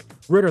clock.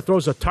 Ritter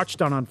throws a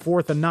touchdown on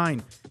 4th and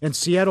 9. And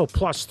Seattle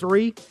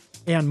 +3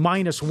 and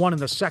 -1 in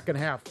the second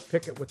half.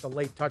 Pickett with the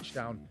late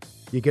touchdown.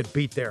 You get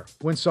beat there.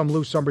 Win some,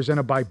 lose some.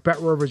 Presented by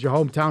BetRivers, your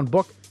hometown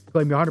book.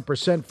 Claim your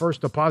 100%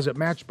 first deposit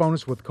match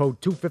bonus with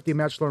code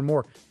 250match. Learn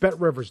more.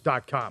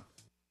 BetRivers.com.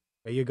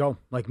 There you go.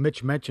 Like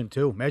Mitch mentioned,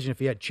 too. Imagine if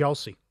he had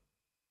Chelsea.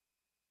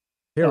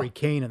 Harry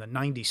Kane in the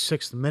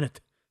 96th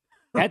minute.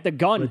 At the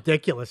gun.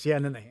 Ridiculous. Yeah,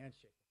 and then the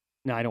handshake.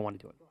 No, I don't want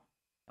to do it.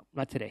 No,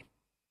 not today.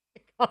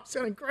 Comes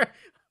in and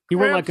he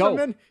won't let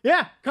go.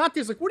 Yeah,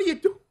 Conte's like, what are you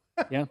doing?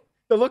 Yeah.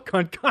 The look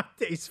on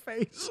Conte's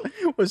face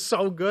was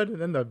so good. And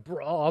then the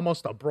brawl,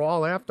 almost a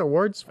brawl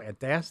afterwards.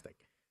 Fantastic.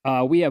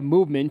 We have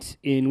movement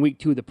in week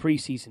 2 of the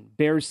preseason.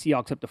 Bears,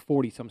 Seahawks up to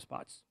 40 some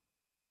spots.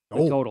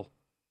 The total.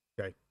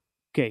 Okay.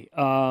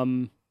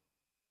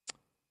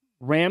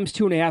 Rams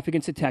 2.5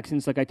 against the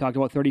Texans, like I talked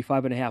about,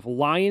 35.5.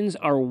 Lions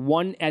are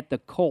 1 at the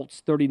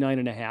Colts,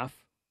 39.5.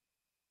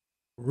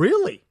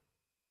 Really?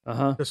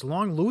 Uh-huh. This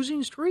long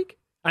losing streak?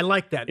 I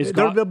like that.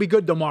 They'll be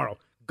good tomorrow.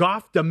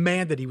 Goff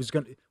demanded he was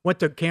going to, went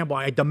to Campbell.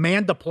 I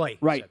demand to play.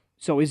 Right.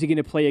 So is he going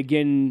to play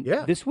again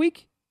this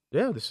week?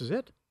 Yeah, this is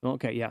it.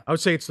 Okay, yeah. I would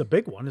say it's the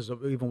big one.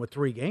 Even with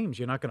 3 games,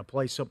 you're not going to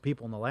play some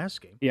people in the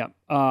last game. Yeah.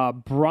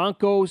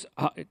 Broncos,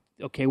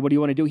 okay, what do you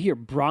want to do here?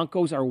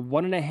 Broncos are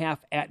 1.5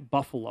 at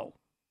Buffalo.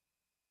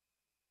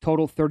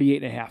 Total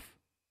 38.5.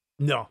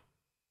 No,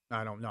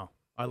 I don't know.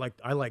 I like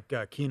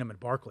Keenum and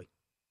Barkley.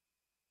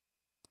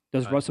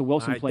 Does Russell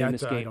Wilson play in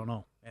this game? I don't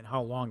know. And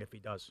how long if he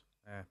does?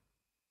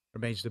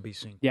 Remains to be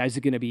seen. Yeah, is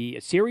it going to be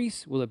a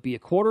series? Will it be a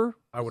quarter?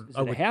 I would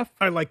a half?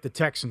 I like the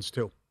Texans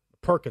too.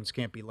 Perkins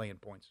can't be laying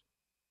points.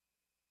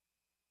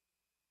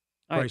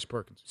 Bryce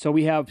Perkins. So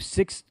we have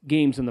 6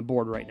 games on the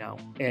board right now,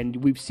 and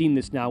we've seen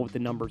this now with the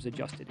numbers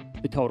adjusted,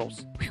 the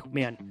totals. Whew,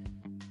 man,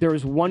 there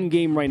is 1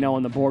 game right now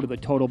on the board with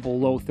a total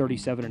below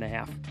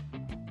 37.5.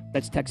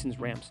 That's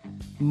Texans-Rams.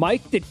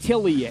 Mike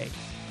Detillier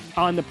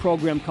on the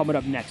program coming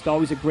up next.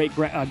 Always a great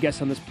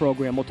guest on this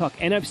program. We'll talk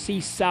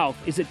NFC South.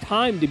 Is it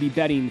time to be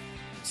betting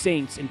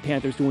Saints and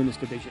Panthers to win this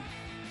division?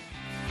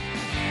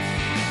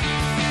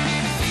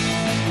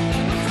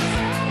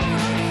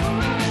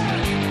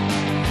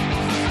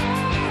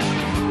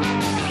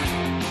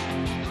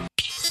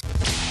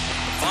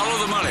 Follow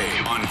the money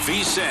on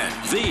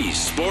VSiN, the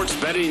Sports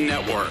Betting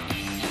Network.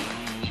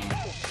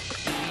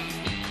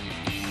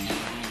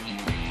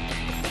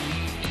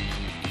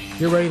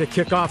 You're ready to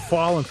kick off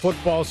fall and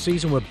football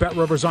season with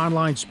BetRivers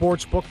Online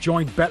Sportsbook.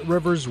 Join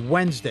BetRivers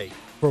Wednesday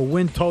for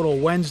Win Total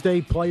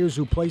Wednesday. Players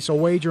who place a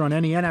wager on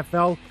any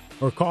NFL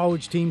or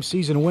college team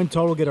season win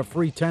total get a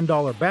free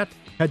 $10 bet.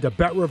 Head to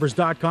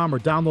BetRivers.com or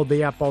download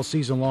the app all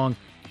season long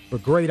for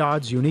great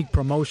odds, unique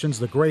promotions,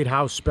 the great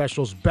house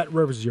specials.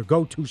 BetRivers is your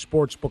go-to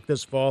sportsbook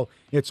this fall.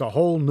 It's a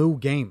whole new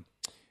game.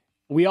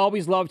 We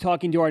always love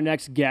talking to our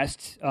next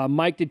guest.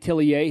 Mike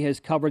Detillier has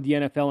covered the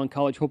NFL and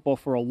college football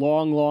for a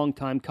long, long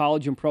time.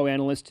 College and pro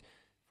analyst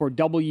for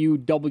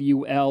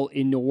WWL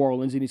in New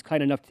Orleans. And he's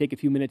kind enough to take a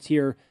few minutes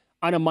here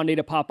on a Monday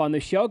to pop on the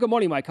show. Good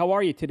morning, Mike. How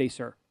are you today,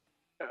 sir?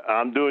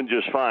 I'm doing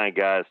just fine,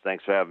 guys.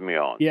 Thanks for having me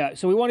on. Yeah,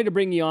 so we wanted to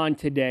bring you on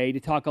today to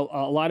talk a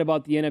lot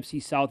about the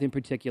NFC South in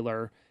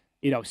particular.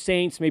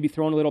 Saints, maybe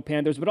throwing a little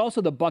Panthers, but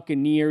also the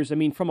Buccaneers. I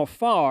mean, from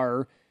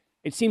afar,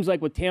 it seems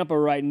like with Tampa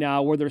right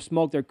now, where there's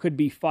smoke, there could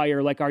be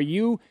fire. Like,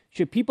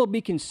 should people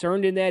be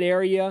concerned in that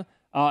area?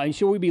 And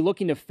should we be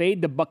looking to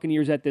fade the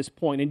Buccaneers at this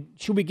point? And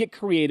should we get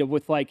creative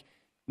with, like,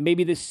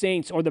 maybe the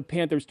Saints or the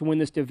Panthers to win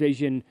this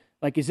division?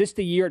 Like, is this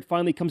the year it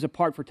finally comes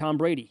apart for Tom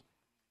Brady?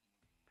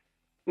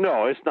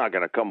 No, it's not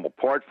going to come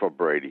apart for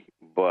Brady.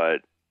 But,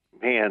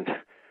 man,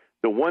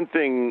 the one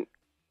thing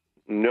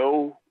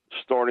no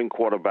starting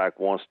quarterback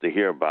wants to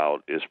hear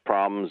about is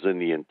problems in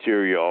the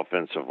interior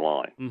offensive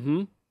line.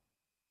 Mm-hmm.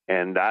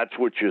 And that's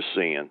what you're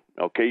seeing.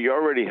 Okay, you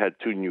already had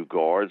 2 new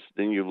guards.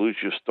 Then you lose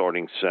your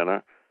starting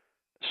center.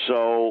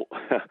 So,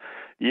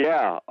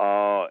 yeah,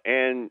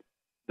 and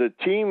the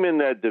team in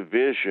that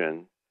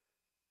division,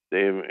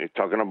 they're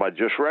talking about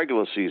just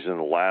regular season,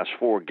 the last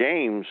 4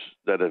 games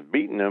that have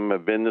beaten them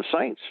have been the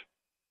Saints.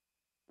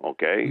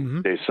 Okay,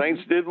 The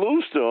Saints did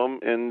lose to them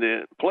in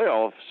the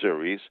playoff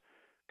series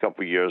a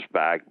couple years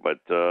back, but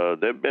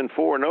they've been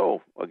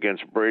 4-0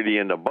 against Brady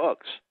and the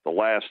Bucs the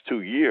last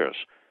 2 years.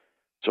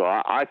 So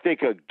I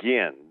think,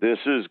 again, this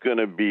is going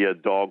to be a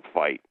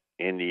dogfight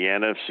in the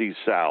NFC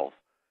South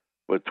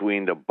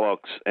between the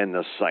Bucs and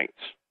the Saints.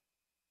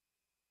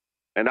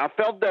 And I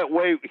felt that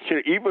way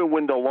even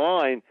when the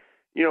line,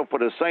 for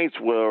the Saints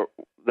were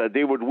that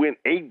they would win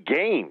 8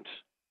 games.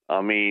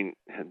 I mean,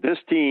 this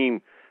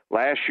team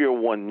last year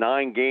won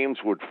 9 games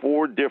with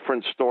 4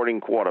 different starting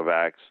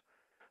quarterbacks.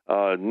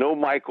 No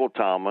Michael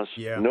Thomas,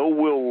 no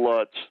Will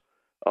Lutz.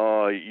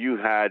 You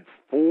had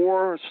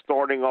 4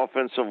 starting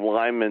offensive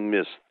linemen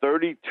miss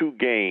 32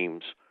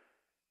 games,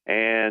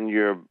 and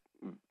your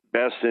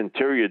best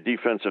interior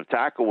defensive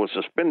tackle was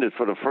suspended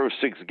for the first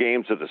 6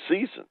 games of the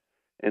season,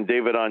 and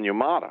David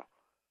Onyemata.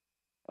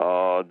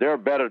 They're a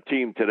better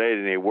team today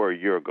than they were a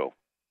year ago.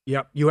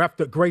 Yep, you have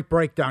to great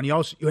breakdown.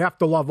 You have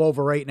to love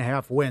over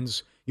 8.5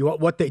 wins.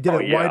 What they did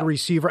at wide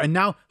receiver, and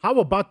now how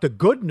about the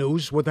good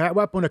news with that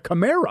weapon of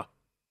Kamara?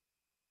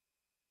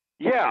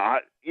 Yeah,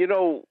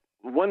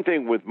 one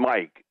thing with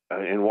Mike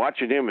and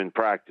watching him in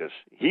practice,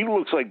 he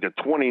looks like the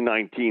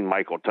 2019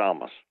 Michael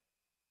Thomas,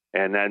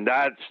 and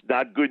that's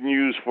not good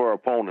news for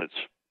opponents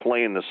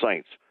playing the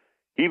Saints.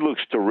 He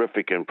looks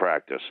terrific in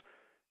practice.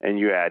 And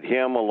you add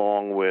him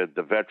along with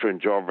the veteran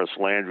Jarvis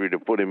Landry to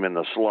put him in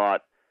the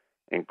slot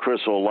and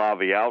Chris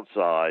Olave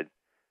outside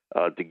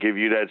to give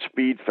you that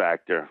speed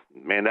factor.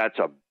 Man, that's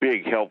a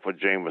big help for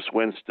Jameis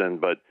Winston.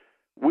 But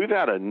we've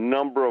had a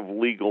number of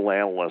legal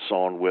analysts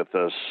on with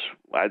us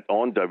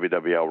on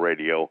WWL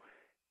Radio,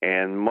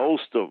 and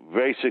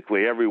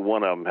basically every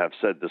one of them have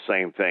said the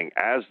same thing.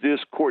 As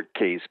this court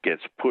case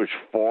gets pushed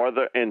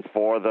farther and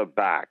farther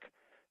back,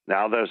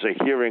 now there's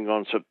a hearing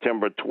on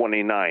September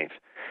 29th.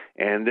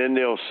 And then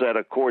they'll set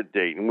a court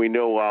date. And we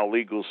know our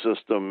legal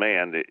system,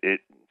 man,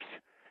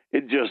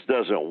 it just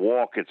doesn't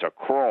walk. It's a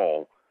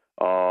crawl.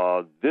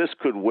 This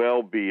could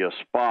well be a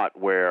spot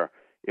where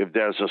if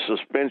there's a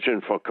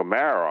suspension for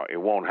Kamara, it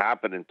won't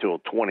happen until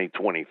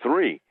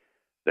 2023,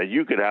 that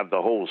you could have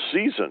the whole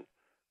season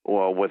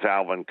with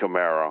Alvin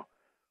Kamara,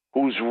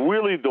 who's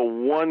really the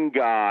one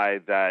guy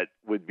that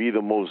would be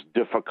the most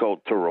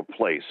difficult to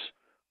replace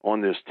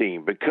on this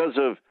team because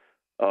of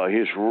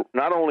his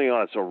not only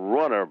as a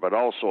runner, but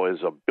also his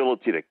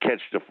ability to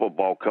catch the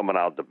football coming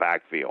out the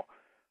backfield.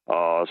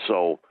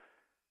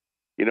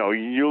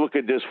 You look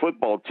at this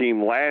football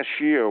team last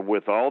year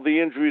with all the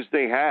injuries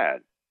they had,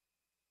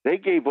 they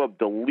gave up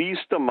the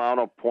least amount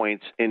of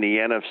points in the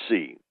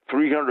NFC,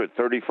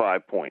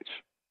 335 points.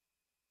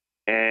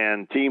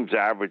 And teams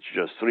averaged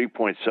just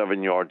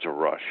 3.7 yards a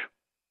rush.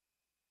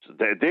 So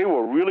they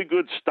were really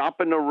good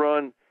stopping the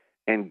run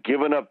and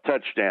giving up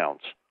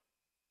touchdowns.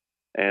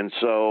 And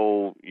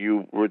so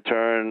you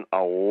return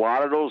a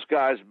lot of those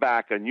guys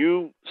back, a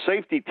new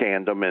safety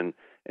tandem in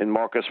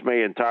Marcus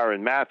May and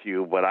Tyrann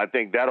Mathieu, but I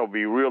think that'll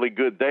be really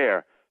good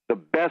there. The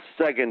best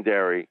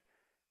secondary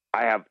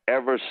I have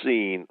ever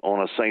seen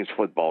on a Saints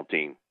football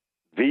team.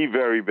 The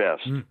very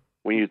best.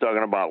 When you're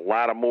talking about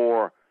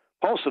Lattimore,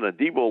 Paulson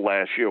Adebo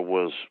last year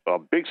was a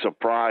big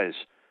surprise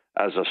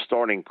as a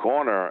starting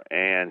corner,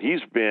 and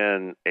he's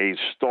been a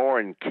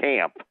star in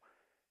camp.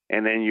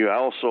 And then you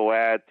also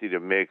add to the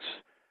mix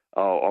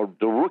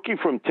the rookie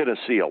from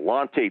Tennessee,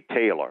 Alontae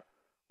Taylor,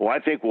 who I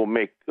think will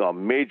make a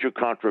major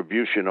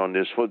contribution on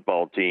this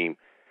football team.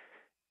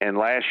 And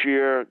last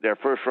year, their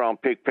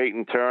first-round pick,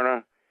 Peyton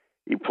Turner,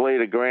 he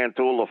played a grand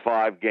total of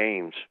 5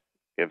 games.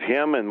 If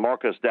him and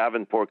Marcus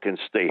Davenport can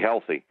stay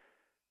healthy,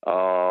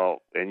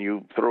 and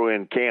you throw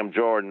in Cam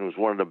Jordan, who's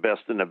one of the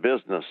best in the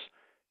business,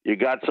 you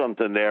got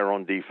something there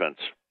on defense.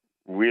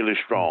 Really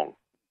strong.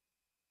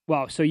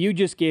 Wow, so you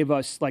just gave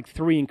us like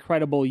 3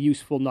 incredibly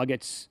useful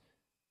nuggets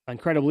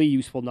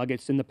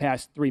in the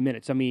past 3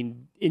 minutes. I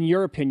mean, in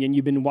your opinion,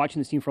 you've been watching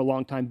this team for a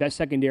long time. Best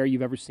secondary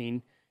you've ever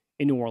seen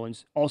in New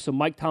Orleans. Also,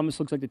 Mike Thomas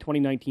looks like the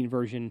 2019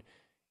 version,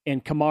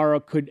 and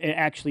Kamara could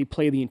actually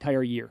play the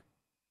entire year.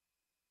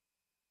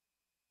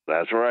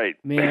 That's right.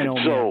 Man, oh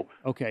man.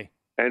 Okay.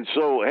 And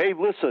so, hey,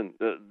 listen,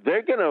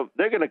 they're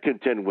gonna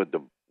contend with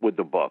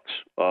the Bucks,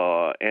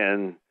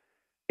 and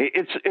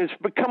it's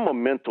become a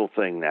mental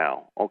thing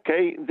now.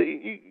 Okay,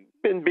 you've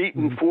been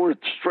beaten 4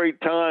 straight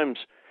times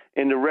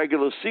in the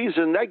regular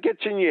season. That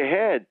gets in your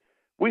head.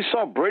 We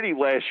saw Brady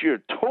last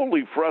year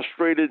totally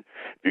frustrated.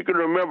 If you can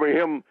remember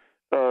him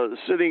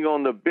sitting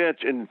on the bench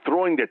and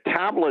throwing the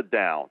tablet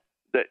down,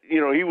 that he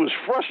was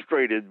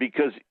frustrated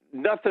because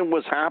nothing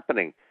was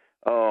happening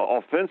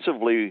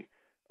offensively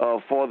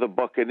for the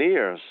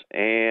Buccaneers.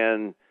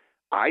 And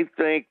I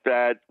think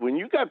that when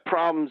you got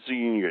problems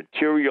in your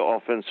interior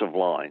offensive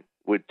line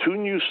with 2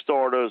 new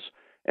starters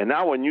and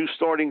now a new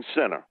starting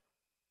center,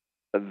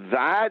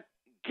 that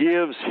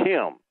gives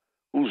him,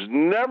 who's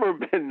never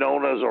been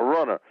known as a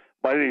runner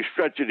by any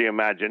stretch of the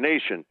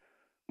imagination,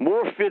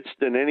 more fits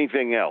than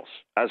anything else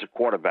as a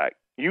quarterback.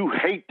 You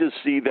hate to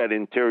see that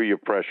interior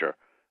pressure.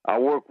 I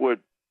work with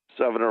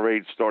 7 or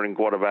 8 starting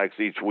quarterbacks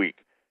each week,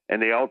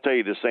 and they all tell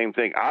you the same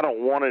thing. I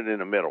don't want it in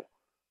the middle.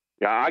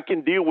 Yeah, I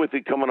can deal with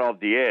it coming off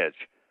the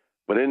edge,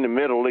 but in the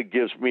middle, it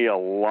gives me a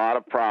lot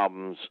of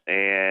problems,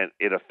 and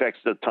it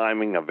affects the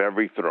timing of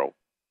every throw.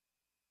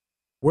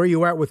 Where are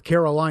you at with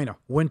Carolina?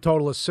 Win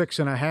total is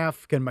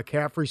 6.5. Can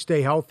McCaffrey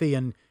stay healthy?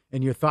 And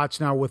your thoughts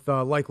now with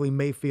likely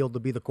Mayfield to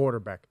be the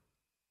quarterback?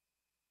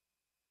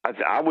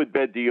 I would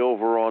bet the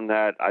over on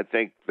that. I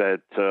think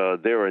that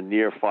they're a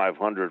near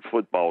 500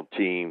 football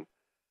team.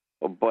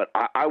 But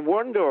I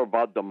wonder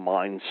about the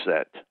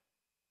mindset.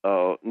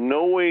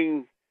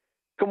 Knowing,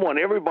 come on,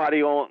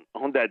 everybody on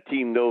that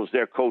team knows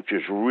their coach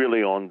is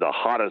really on the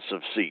hottest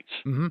of seats.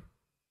 Mm-hmm.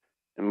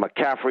 And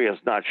McCaffrey has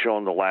not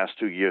shown the last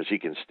 2 years he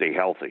can stay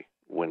healthy.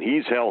 When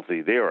he's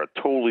healthy, they're a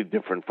totally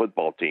different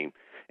football team.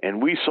 And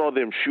we saw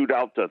them shoot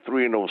out to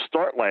 3-0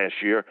 start last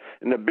year,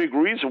 and the big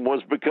reason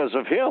was because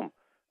of him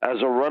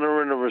as a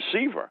runner and a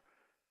receiver.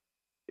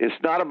 It's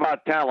not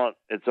about talent.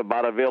 It's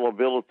about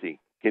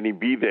availability. Can he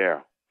be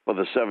there for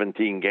the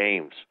 17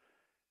 games?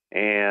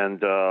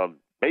 And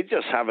they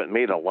just haven't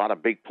made a lot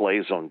of big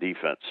plays on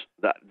defense.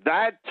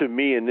 That to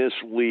me, in this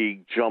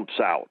league, jumps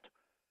out.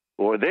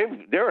 Or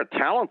they're a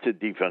talented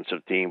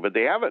defensive team, but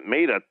they haven't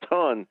made a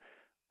ton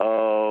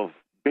of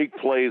big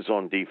plays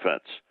on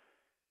defense.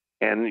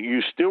 And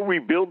you're still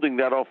rebuilding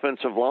that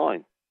offensive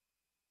line.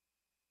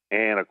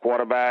 And a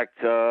quarterback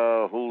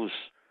who's,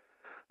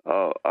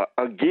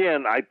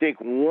 again, I think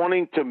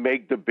wanting to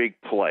make the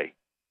big play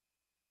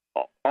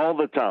all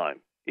the time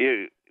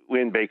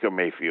in Baker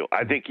Mayfield.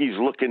 I think he's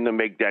looking to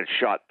make that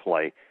shot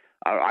play.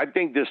 I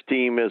think this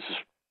team is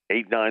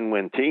 8-9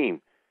 win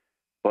team,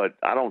 but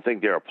I don't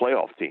think they're a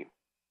playoff team.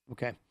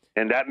 Okay.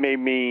 And that may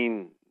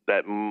mean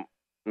that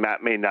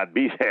Matt may not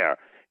be there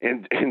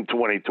in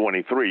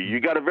 2023. You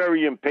got a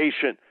very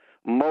impatient,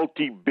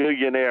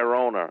 multi-billionaire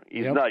owner.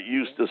 He's not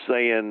used to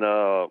saying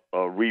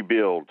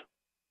rebuild.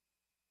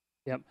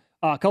 Yep.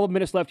 A couple of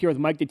minutes left here with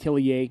Mike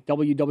Detillier,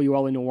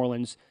 WWL in New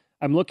Orleans.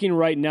 I'm looking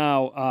right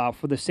now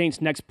for the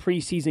Saints' next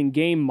preseason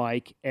game,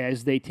 Mike,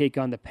 as they take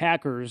on the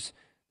Packers.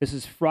 This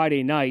is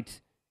Friday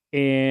night,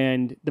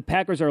 and the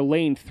Packers are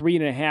laying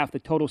 3.5. The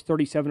total's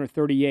 37 or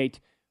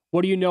 38.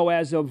 What do you know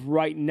as of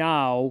right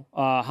now,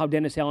 how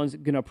Dennis Allen's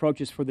going to approach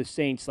this for the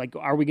Saints? Like,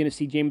 are we going to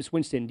see Jameis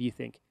Winston, do you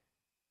think?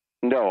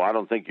 No, I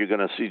don't think you're going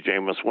to see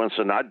Jameis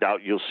Winston. I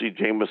doubt you'll see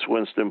Jameis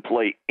Winston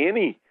play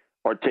any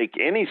or take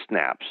any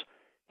snaps.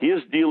 He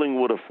is dealing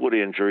with a foot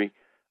injury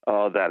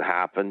that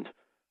happened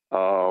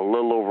a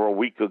little over a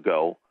week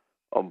ago,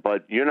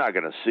 but you're not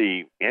going to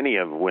see any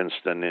of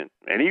Winston.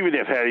 And even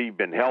if had he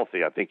been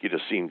healthy, I think you'd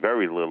have seen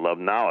very little of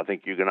him. Now I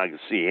think you're not going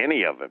to see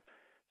any of him.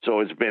 So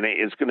it's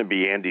going to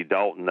be Andy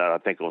Dalton that I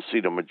think will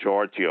see the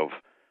majority of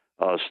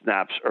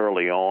snaps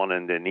early on,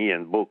 and then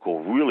Ian Book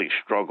will really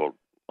struggled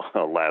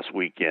last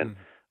weekend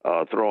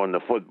throwing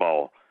the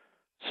football.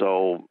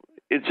 So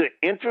it's an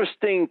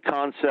interesting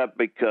concept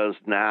because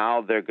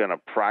now they're going to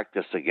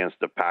practice against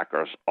the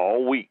Packers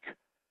all week.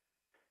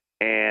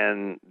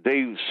 And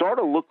they sort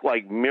of look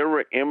like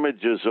mirror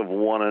images of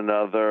one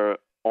another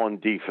on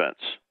defense.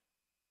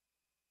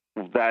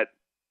 That,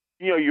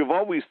 you've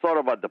always thought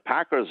about the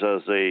Packers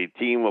as a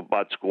team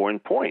about scoring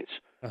points.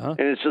 And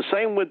it's the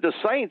same with the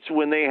Saints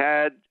when they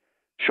had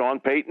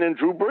Sean Payton and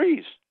Drew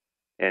Brees.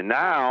 And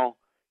now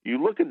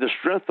you look at the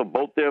strength of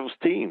both those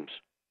teams.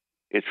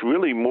 It's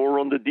really more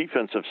on the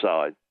defensive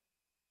side.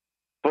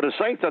 For the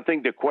Saints, I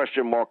think the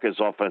question mark is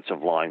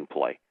offensive line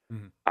play.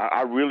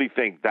 I really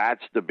think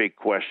that's the big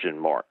question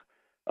mark.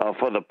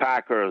 For the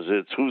Packers,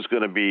 it's who's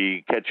going to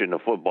be catching the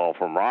football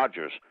from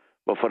Rodgers.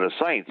 But for the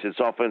Saints, it's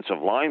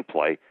offensive line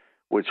play,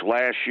 which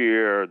last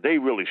year they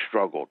really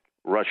struggled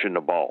rushing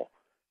the ball.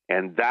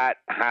 And that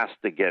has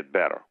to get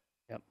better.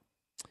 Yep.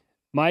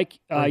 Mike,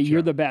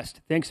 you're the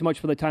best. Thanks so much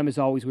for the time as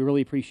always. We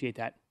really appreciate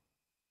that.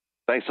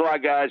 Thanks a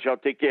lot, guys. Y'all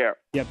take care.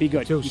 Yeah, be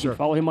good. You can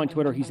follow him on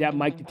Twitter. He's at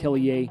Mike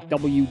Detillier,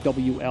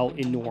 WWL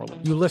in New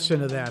Orleans. You listen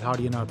to that. How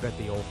do you not bet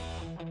the over?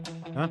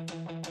 Huh?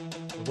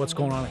 What's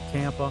going on at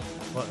Tampa?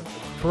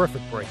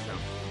 Terrific breakdown.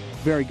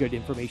 Very good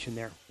information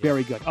there.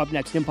 Very good. Up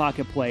next, In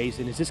Pocket Plays.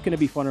 And is this going to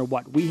be fun or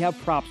what? We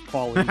have props,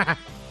 Paulie,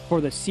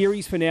 for the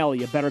series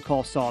finale of Better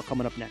Call Saul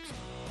coming up next.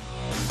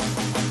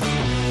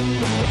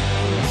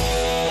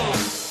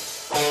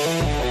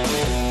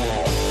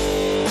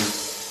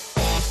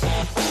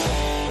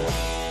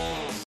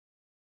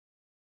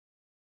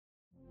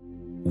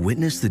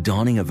 Witness the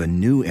dawning of a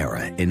new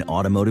era in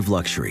automotive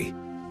luxury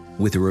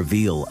with a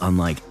reveal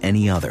unlike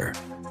any other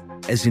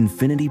as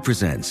Infiniti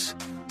presents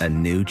a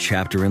new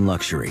chapter in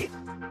luxury,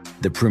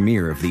 the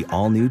premiere of the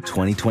all-new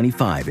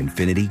 2025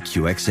 Infiniti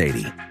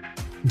QX80.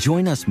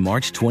 Join us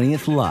March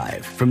 20th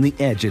live from the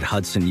Edge at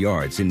Hudson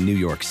Yards in New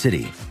York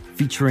City,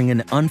 featuring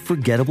an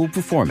unforgettable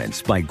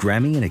performance by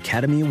Grammy and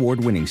Academy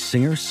Award-winning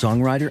singer,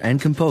 songwriter, and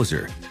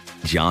composer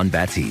Jon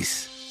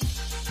Batiste.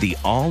 The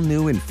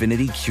all-new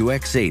Infiniti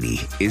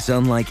QX80 is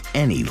unlike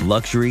any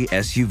luxury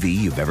SUV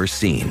you've ever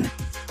seen.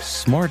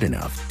 Smart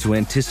enough to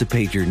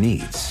anticipate your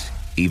needs,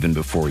 even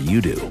before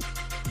you do.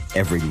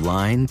 Every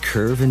line,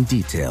 curve, and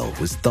detail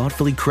was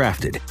thoughtfully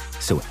crafted,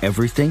 so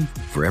everything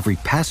for every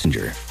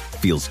passenger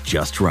feels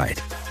just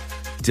right.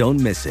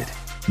 Don't miss it.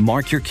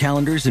 Mark your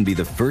calendars and be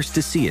the first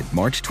to see it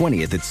March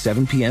 20th at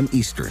 7 p.m.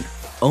 Eastern,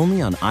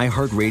 only on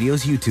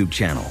iHeartRadio's YouTube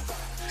channel.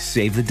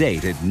 Save the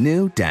date at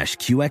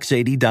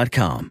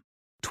new-QX80.com.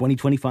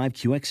 2025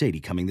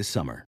 QX80 coming this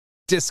summer.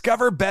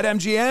 Discover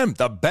BetMGM,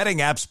 the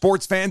betting app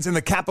sports fans in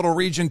the capital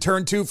region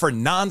turn to for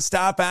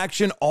nonstop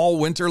action all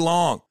winter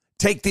long.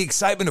 Take the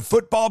excitement of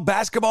football,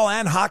 basketball,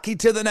 and hockey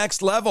to the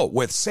next level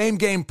with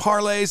same-game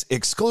parlays,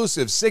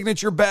 exclusive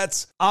signature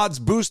bets, odds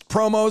boost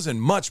promos,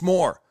 and much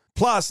more.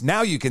 Plus,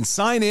 now you can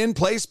sign in,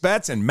 place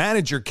bets, and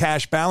manage your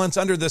cash balance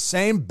under the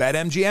same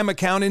BetMGM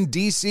account in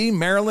D.C.,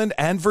 Maryland,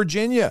 and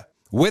Virginia.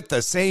 With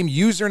the same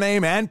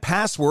username and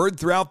password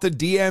throughout the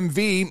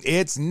DMV,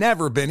 it's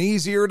never been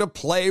easier to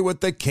play with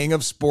the king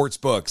of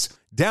sportsbooks.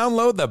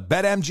 Download the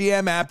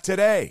BetMGM app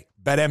today.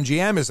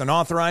 BetMGM is an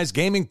authorized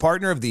gaming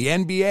partner of the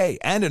NBA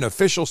and an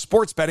official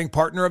sports betting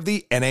partner of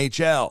the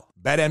NHL.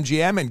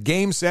 BetMGM and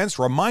GameSense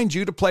remind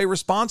you to play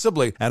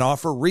responsibly and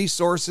offer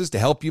resources to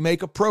help you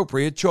make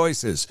appropriate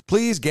choices.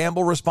 Please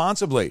gamble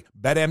responsibly.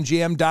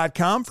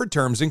 BetMGM.com for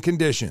terms and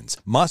conditions.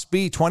 Must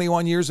be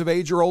 21 years of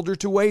age or older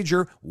to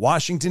wager.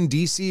 Washington,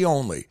 D.C.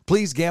 only.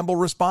 Please gamble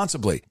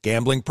responsibly.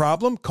 Gambling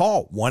problem?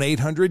 Call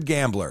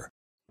 1-800-GAMBLER.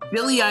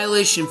 Billie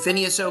Eilish and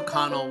Phineas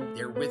O'Connell,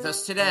 they're with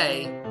us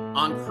today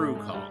on Crew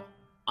Call.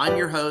 I'm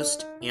your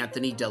host,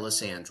 Anthony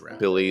D'Alessandro.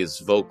 Billie's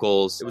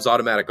vocals, it was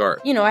automatic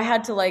art. You know, I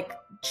had to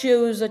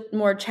choose a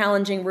more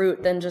challenging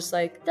route than just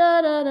da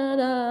da da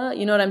da.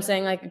 You know what I'm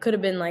saying? It could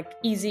have been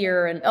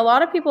easier. And a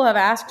lot of people have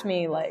asked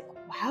me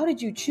how did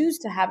you choose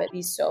to have it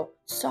be so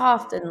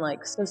soft and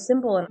so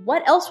simple? And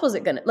what else was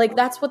it gonna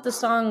that's what the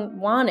song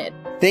wanted.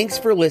 Thanks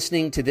for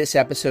listening to this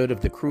episode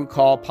of the Crew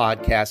Call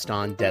podcast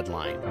on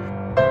Deadline.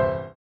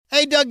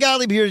 Hey, Doug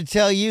Gottlieb here to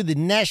tell you the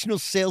national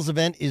sales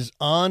event is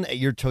on at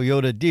your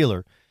Toyota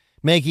dealer,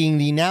 making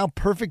the now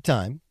perfect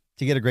time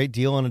to get a great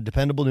deal on a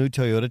dependable new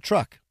Toyota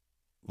truck,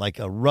 like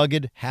a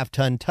rugged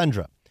half-ton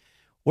Tundra.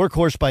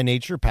 Workhorse by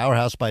nature,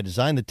 powerhouse by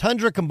design, the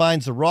Tundra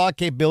combines the raw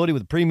capability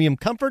with premium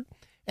comfort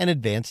and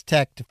advanced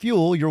tech to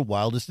fuel your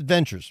wildest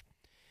adventures.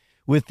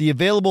 With the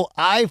available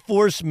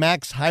iForce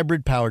Max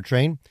hybrid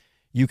powertrain,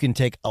 you can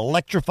take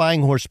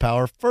electrifying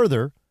horsepower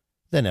further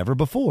than ever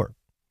before.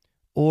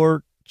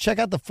 Or check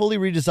out the fully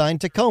redesigned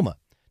Tacoma.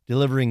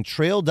 Delivering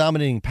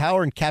trail-dominating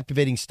power and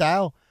captivating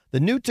style, the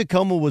new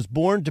Tacoma was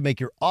born to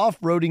make your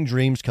off-roading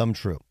dreams come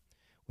true.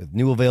 With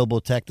new available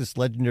tech, this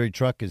legendary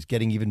truck is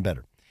getting even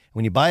better.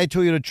 When you buy a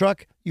Toyota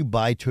truck, you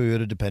buy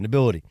Toyota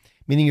dependability,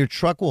 meaning your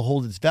truck will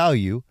hold its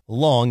value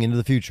long into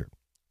the future.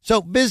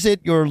 So visit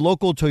your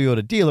local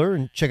Toyota dealer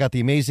and check out the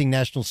amazing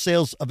national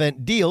sales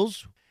event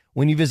deals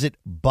when you visit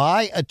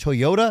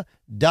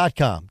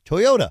buyatoyota.com.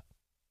 Toyota,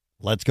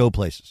 let's go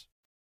places.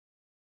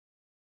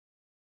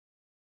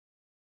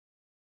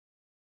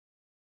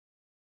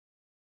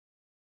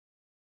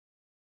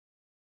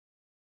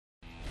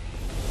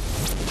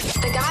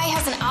 The guy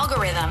has an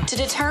algorithm to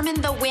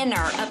determine the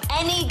winner of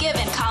any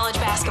given college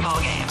basketball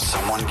game.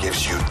 Someone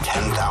gives you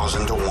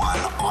 10,000 to 1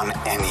 on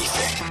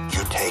anything. You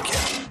take it.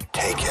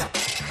 Take it.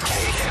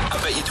 Take it. I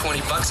bet you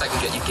 $20 I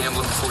can get you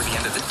gambling before the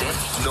end of the day.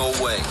 No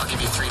way. I'll give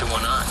you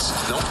 3-1 odds.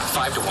 Nope.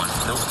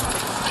 5-1. Nope.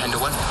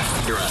 10-1.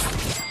 You're up.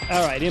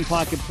 All right, In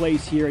Pocket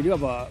Plays here. I do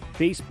have a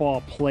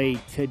baseball play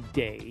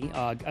today.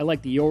 I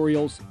like the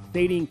Orioles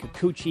fading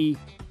Kikuchi.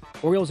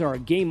 Orioles are a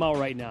game out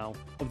right now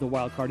of the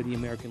wild card in the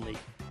American League.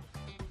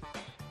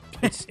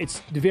 It's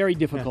very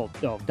difficult,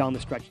 though, down the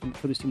stretch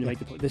for this team to make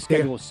the play. The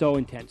schedule is so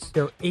intense.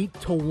 They're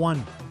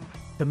 8-1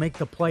 to make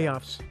the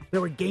playoffs.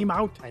 They're a game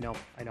out. I know.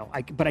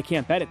 But I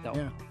can't bet it, though.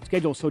 Yeah. The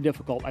schedule is so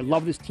difficult. I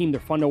love this team.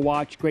 They're fun to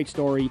watch. Great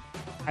story.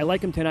 I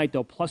like them tonight,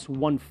 though. Plus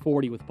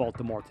 140 with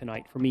Baltimore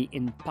tonight for me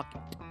in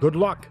pocket. Good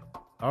luck.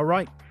 All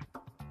right.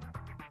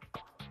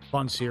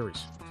 Fun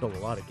series. Still a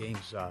lot of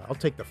games. I'll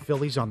take the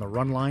Phillies on the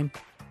run line.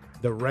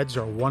 The Reds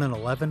are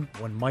 1-11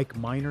 when Mike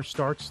Minor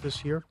starts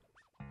this year.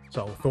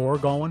 So Thor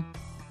going.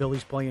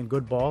 Phillies playing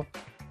good ball.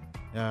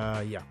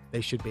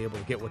 they should be able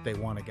to get what they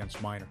want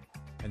against Minor.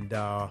 And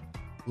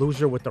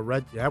loser with the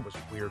Red, that was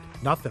weird.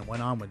 Nothing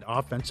went on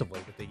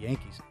offensively with the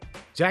Yankees.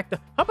 Zach,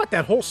 how about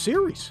that whole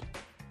series?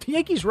 The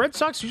Yankees-Red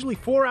Sox usually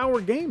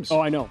 4-hour games. Oh,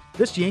 I know.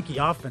 This Yankee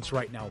offense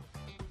right now,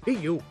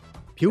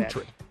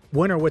 putrid.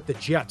 Winner with the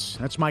Jets.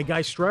 That's my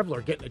guy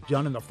Strevler getting it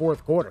done in the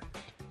fourth quarter.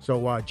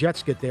 So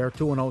Jets get there,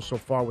 2-0 so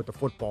far with the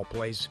football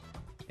plays,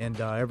 and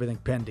everything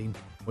pending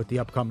with the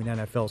upcoming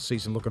NFL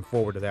season. Looking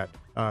forward to that.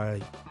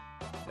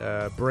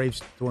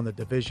 Braves doing the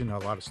division, a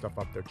lot of stuff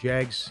up there.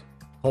 Jags,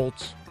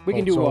 Colts. We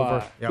can do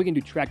Yep. we can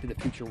do Track to the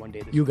Future one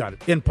day. You got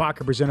it. In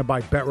Pocket, presented by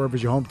Bet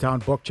Rivers, your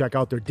hometown book. Check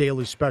out their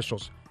daily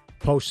specials,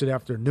 posted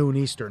after noon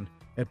Eastern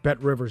at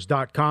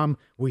BetRivers.com.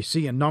 We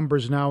see in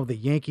numbers now the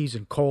Yankees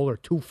and Cole are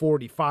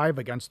 245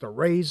 against the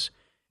Rays.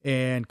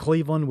 And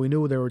Cleveland, we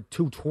knew they were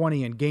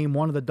 220 in game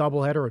one of the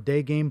doubleheader, a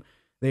day game.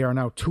 They are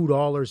now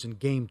 $2 in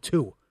game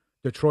two.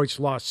 Detroit's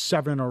lost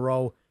 7 in a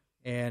row,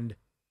 and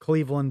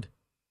Cleveland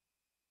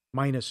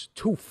minus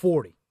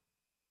 240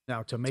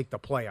 now to make the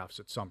playoffs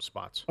at some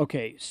spots.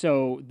 Okay,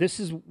 so this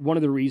is one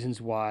of the reasons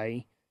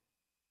why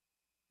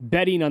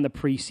betting on the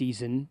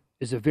preseason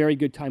is a very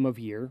good time of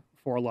year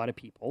for a lot of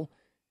people.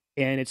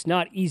 And it's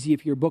not easy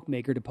if you're a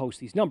bookmaker to post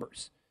these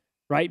numbers,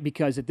 right?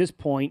 Because at this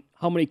point,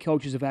 how many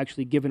coaches have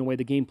actually given away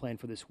the game plan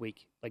for this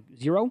week? Like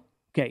 0?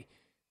 Okay.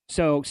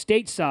 So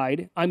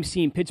stateside, I'm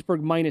seeing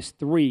Pittsburgh minus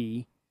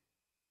 3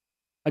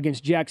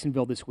 against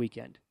Jacksonville this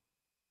weekend.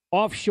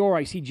 Offshore,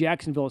 I see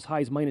Jacksonville as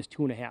high as minus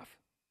 2.5.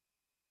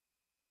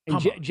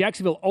 And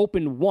Jacksonville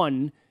opened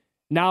 1,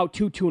 now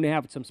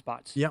 2.5 at some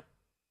spots. Yep.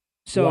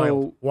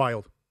 So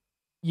wild.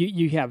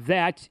 You have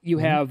that. You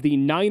have the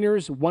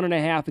Niners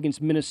 1.5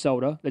 against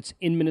Minnesota. That's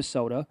in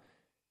Minnesota.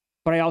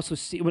 But I also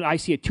see a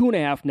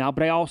 2.5 now.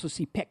 But I also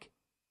see pick.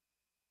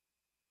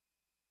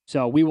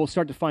 So we will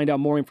start to find out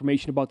more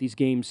information about these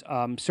games.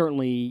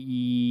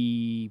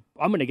 Certainly,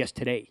 I'm going to guess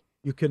today.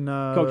 You can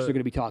coaches are going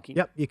to be talking.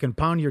 Yep. You can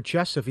pound your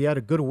chest if you had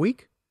a good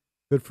week.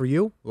 Good for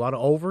you. A lot of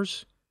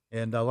overs,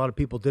 and a lot of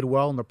people did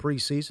well in the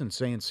preseason.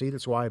 Saying, "See,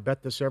 that's why I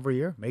bet this every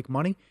year. Make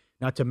money."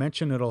 Not to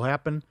mention, it'll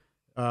happen.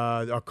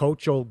 A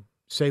coach will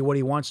say what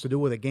he wants to do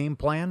with a game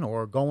plan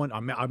or going.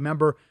 I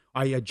remember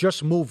I had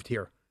just moved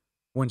here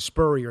when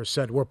Spurrier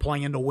said, we're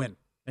playing to win.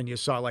 And you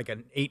saw like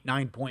an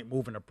 8-9 point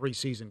move in a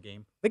preseason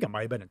game. I think it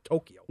might have been in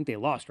Tokyo. I think they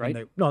lost, right?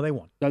 They won. No, they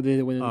won the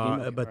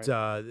game. Okay, but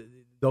right.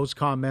 Those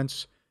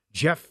comments,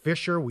 Jeff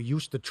Fisher, we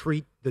used to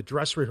treat the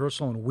dress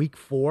rehearsal in week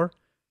 4.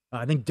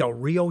 I think Del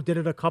Rio did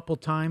it a couple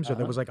times, or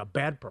there was like a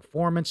bad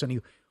performance and he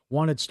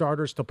wanted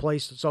starters to play.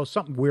 So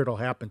something weird will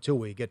happen too.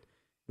 We get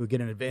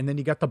and then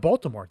you got the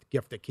Baltimore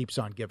gift that keeps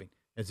on giving.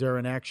 Is there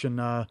an action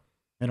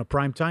in a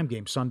primetime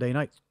game Sunday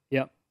night?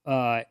 Yep.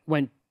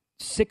 Went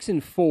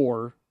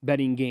 6-4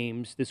 betting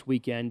games this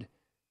weekend,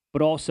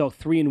 but also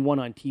 3-1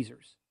 on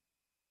teasers.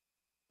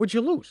 Would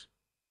you lose?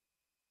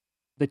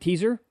 The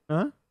teaser?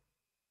 Huh?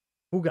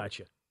 Who got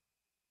you?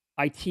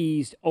 I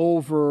teased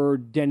over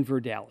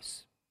Denver,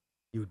 Dallas.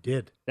 You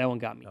did? That one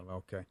got me. Oh,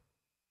 okay.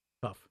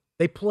 Tough.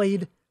 They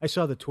played, I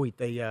saw the tweet,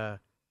 they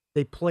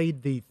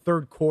played the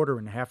third quarter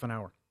in half an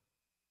hour.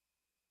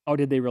 Oh,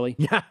 did they really?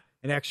 Yeah.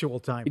 In actual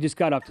time. He just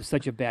got off to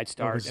such a bad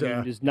start.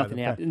 There's nothing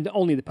happened.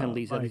 Only the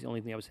penalties. That's the only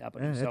thing that was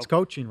happening. Yeah, it's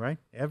coaching, right?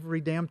 Every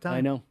damn time.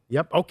 I know.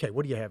 Yep. Okay,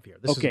 what do you have here?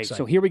 This is exciting.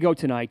 So here we go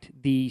tonight.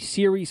 The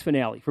series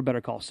finale for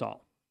Better Call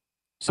Saul.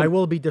 So, I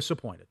will be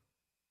disappointed.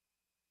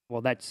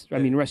 Well, rest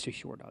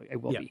assured, I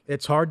will be.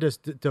 It's hard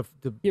to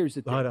Here's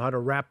the thing. how to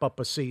wrap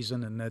up a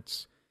season, and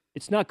it's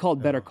not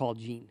called Better Call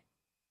Gene.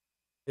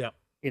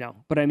 Yeah.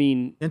 But I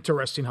mean...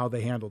 Interesting how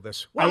they handled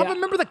this. Well,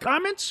 remember the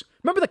comments?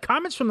 Remember the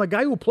comments from the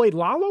guy who played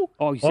Lalo?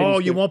 Oh,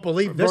 you won't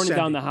believe this. Burning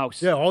down the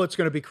house. Yeah, it's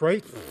going to be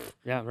great.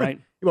 Yeah, right.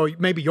 Well,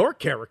 maybe your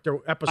character,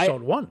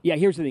 episode 1. Yeah,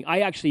 here's the thing. I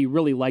actually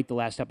really liked the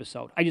last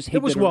episode. I just hate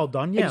it was well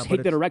done, yeah. I just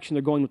hate the direction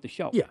they're going with the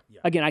show. Yeah.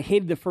 Again, I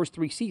hated the first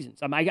 3 seasons.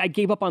 I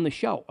gave up on the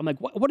show. I'm like,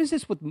 what is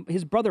this with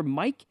his brother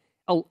Mike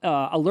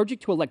allergic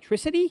to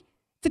electricity?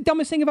 It's the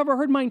dumbest thing I've ever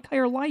heard in my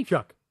entire life.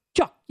 Chuck,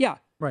 yeah.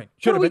 Right.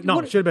 Should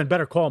have been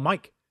Better Call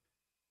Mike.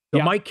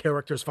 The Mike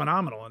character is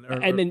phenomenal.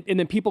 And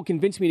then people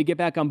convinced me to get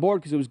back on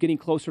board because it was getting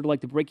closer to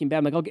like the Breaking Bad.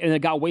 I'm like, okay, and it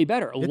got way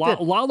better.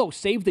 Lalo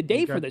saved the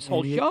day for this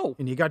whole show.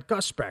 And you got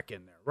Gus back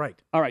in there,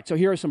 right? All right, so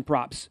here are some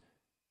props.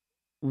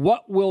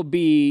 What will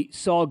be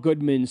Saul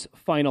Goodman's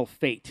final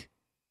fate?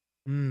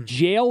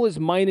 Jail is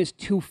minus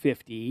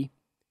 250.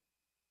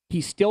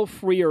 He's still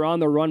free or on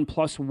the run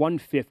plus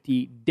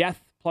 150.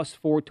 Death plus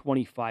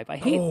 425.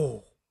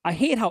 I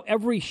hate how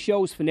every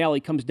show's finale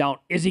comes down.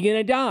 Is he going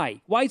to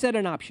die? Why is that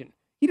an option?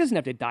 He doesn't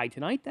have to die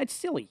tonight. That's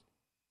silly.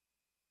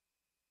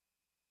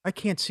 I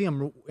can't see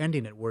him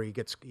ending it where he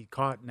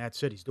caught and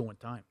that's it. He's doing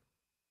time.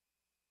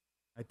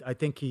 I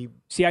think he...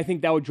 See, I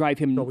think that would drive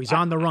him... So he's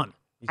on the run.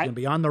 He's going to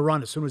be on the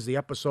run as soon as the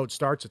episode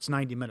starts. It's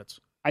 90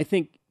 minutes. I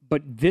think...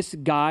 But this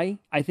guy,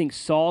 I think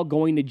Saul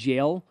going to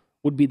jail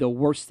would be the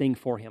worst thing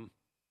for him.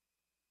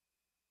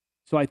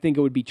 So I think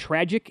it would be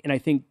tragic, and I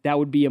think that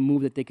would be a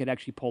move that they could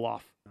actually pull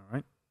off. All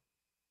right.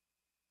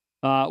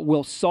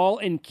 Will Saul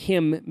and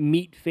Kim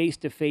meet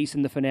face-to-face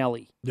in the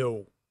finale?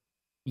 No.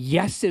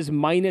 Yes is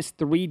minus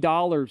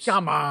 $3.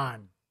 Come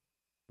on.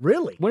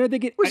 Really? When are they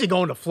get? Was he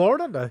going to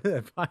Florida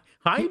to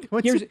hide?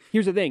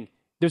 Here's the thing.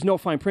 There's no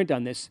fine print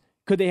on this.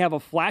 Could they have a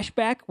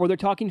flashback where they're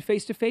talking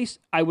face-to-face?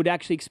 I would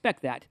actually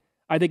expect that.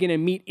 Are they going to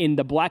meet in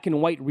the black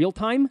and white real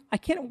time? I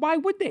can't. Why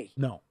would they?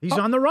 No. He's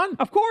on the run.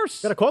 Of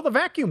course. Got to call the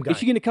vacuum guy. Is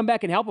she going to come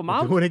back and help him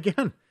out? Do it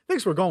again.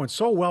 Things were going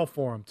so well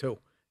for him, too.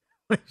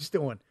 What he's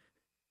doing.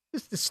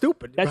 It's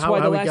stupid. That's why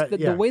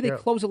the way they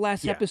close the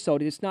last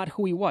episode, it's not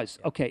who he was.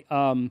 Yeah. Okay.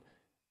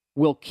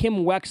 Will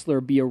Kim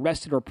Wexler be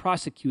arrested or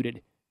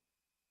prosecuted?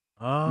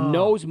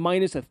 No's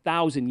minus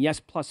 1,000. Yes,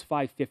 plus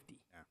 550.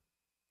 Yeah.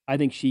 I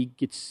think she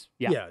gets.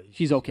 Yeah,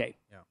 she's okay.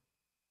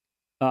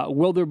 Yeah.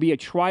 Will there be a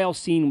trial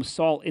scene with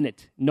Saul in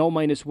it? No,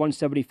 minus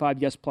 175.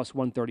 Yes, plus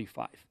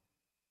 135.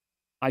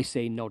 I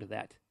say no to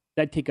that.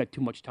 That'd take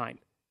too much time.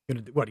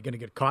 What, are you going to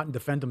get caught and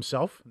defend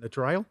himself in the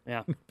trial?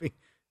 Yeah.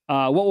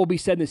 What will be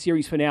said in the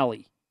series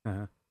finale?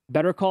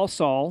 Better Call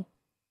Saul,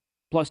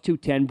 plus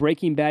 210.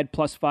 Breaking Bad,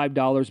 plus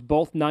 $5.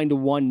 Both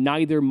 9-1.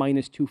 Neither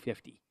minus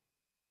 250.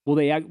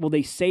 Will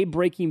they say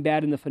Breaking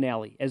Bad in the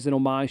finale as an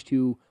homage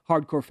to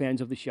hardcore fans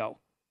of the show?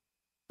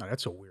 Oh,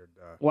 that's a weird.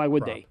 Why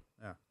would prop. they?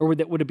 Yeah. Or would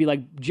it be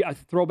like a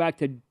throwback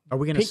to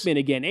Pinkman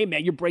again? Hey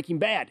man, you're Breaking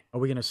Bad. Are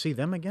we going to see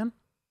them again?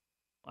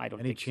 I don't.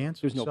 Any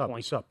chance? There's no point.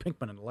 We saw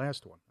Pinkman in the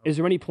last one. Is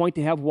there any point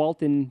to have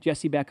Walt and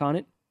Jesse back on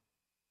it?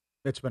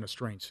 It's been a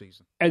strange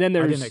season. And then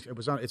there's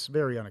it's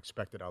very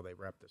unexpected how they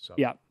wrapped this up.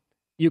 Yeah,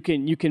 you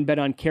can bet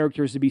on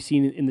characters to be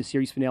seen in the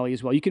series finale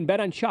as well. You can bet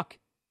on Chuck,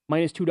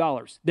 minus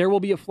 $2. There will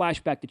be a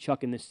flashback to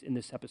Chuck in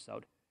this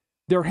episode.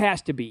 There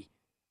has to be,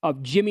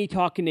 of Jimmy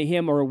talking to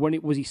him, or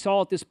was he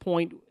Saul at this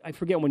point? I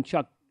forget when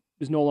Chuck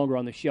was no longer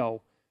on the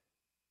show.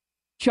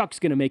 Chuck's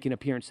going to make an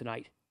appearance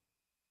tonight.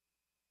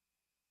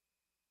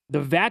 The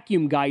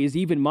vacuum guy is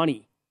even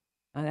money.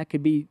 That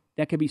could be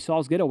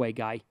Saul's getaway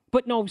guy.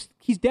 But no,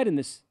 he's dead in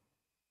this.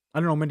 I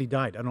don't know when he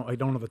died. I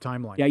don't know the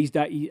timeline. Yeah, he's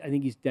died. I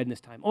think he's dead in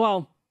this time.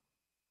 Well,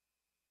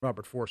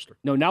 Robert Forster.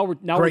 No, now we're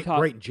talking.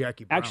 Great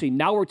Jackie Brown. Actually,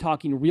 now we're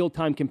talking real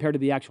time compared to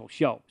the actual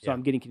show. So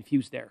I'm getting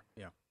confused there.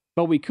 Yeah.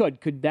 But we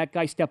could that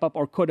guy step up,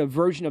 or could a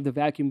version of the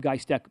vacuum guy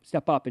step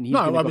up and he's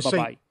going to go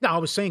bye-bye? No, I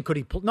was saying, could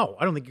he? No,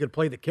 I don't think he could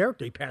play the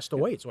character. He passed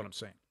away. Is what I'm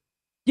saying.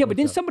 Yeah, but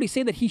didn't somebody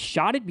say that he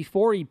shot it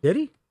before he? Did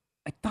he?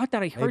 I thought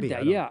that I heard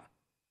that. Yeah.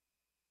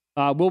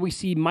 Will we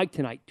see Mike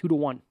tonight?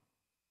 2-1.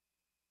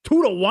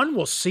 2-1,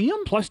 we'll see him?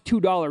 Plus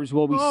 $2,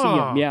 will we see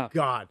him? Yeah.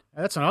 God.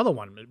 That's another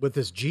one. With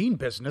this Gene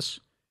business,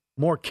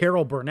 more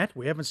Carol Burnett.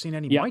 We haven't seen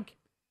any Mike.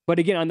 But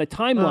again, on the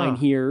timeline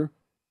here,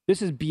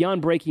 this is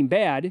beyond Breaking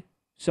Bad,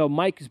 so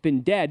Mike has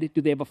been dead.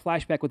 Do they have a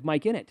flashback with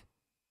Mike in it?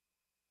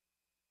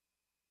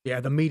 Yeah,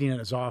 the meeting in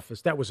his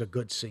office, that was a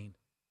good scene.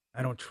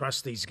 I don't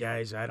trust these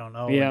guys. I don't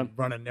know. Yeah.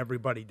 Running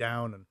everybody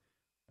down, and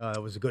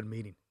it was a good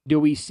meeting. Do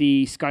we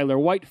see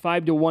Skylar White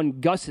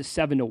 5-1? Gus is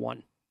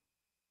 7-1.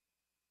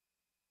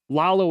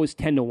 Lalo is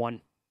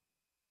 10-1.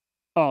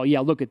 Oh yeah,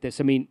 look at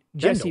this. I mean,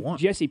 Jesse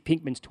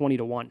Pinkman's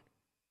 20-1.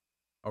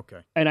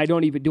 Okay.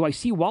 And do I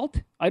see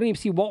Walt? I don't even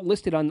see Walt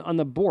listed on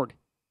the board.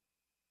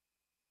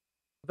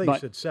 I thought you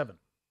said 7.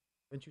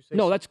 Didn't you say?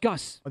 No, 7? That's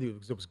Gus. I think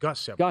it was Gus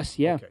 7. Gus,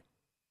 yeah. Okay.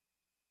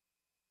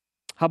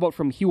 How about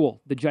from Huel,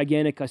 the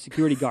gigantic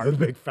security guard?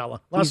 The big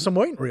fella. Lost some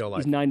weight in real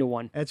life. He's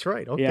 9-1. That's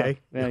right. Okay.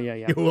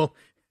 Yeah. Huel.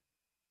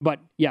 But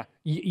yeah,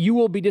 you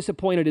will be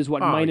disappointed is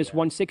what, minus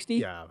 160?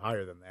 Yeah,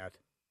 higher than that.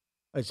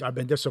 I've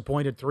been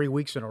disappointed 3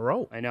 weeks in a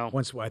row. I know.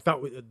 Once I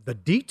thought the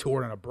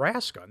detour in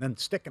Nebraska and then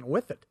sticking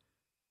with it.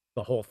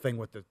 The whole thing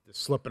with the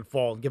slip and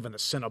fall and giving the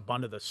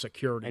Cinnabon to the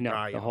security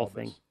guy. The whole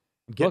thing.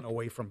 And getting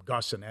away from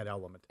Gus and that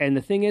element. And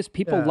the thing is,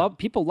 people love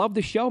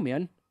the show,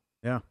 man.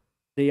 Yeah.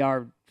 They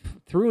are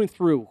through and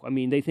through. I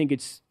mean, they think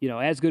it's,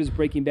 as good as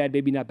Breaking Bad,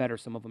 maybe not better.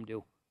 Some of them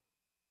do.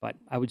 But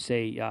I would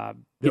say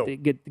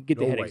get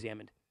the head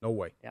examined. No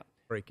way. Yeah.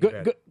 Breaking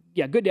Bad.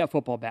 Good to have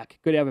football back.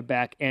 Good to have it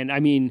back. And I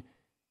mean,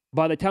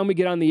 by the time we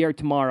get on the air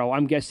tomorrow,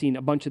 I'm guessing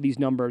a bunch of these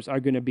numbers are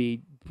going to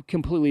be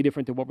completely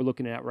different than what we're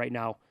looking at right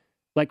now.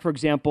 Like, for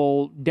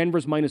example,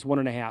 Denver's minus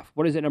 1.5.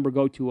 What does that number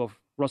go to if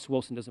Russell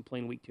Wilson doesn't play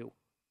in week 2?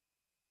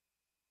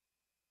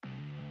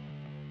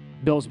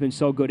 Bill's been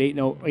so good, 8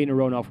 in a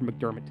row now for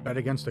McDermott. Bet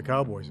against the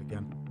Cowboys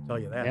again. I'll tell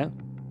you that. Yeah.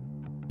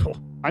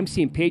 I'm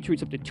seeing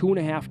Patriots up to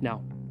 2.5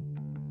 now.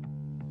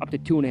 Up to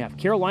 2.5.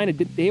 Carolina,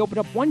 they opened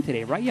up 1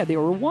 today, right? Yeah, they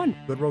were 1.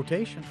 Good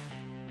rotation.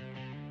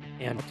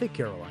 And I'll take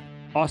Carolina.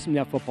 Awesome to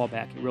have football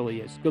back. It really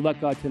is. Good luck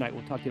tonight.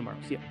 We'll talk to you tomorrow.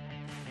 See ya.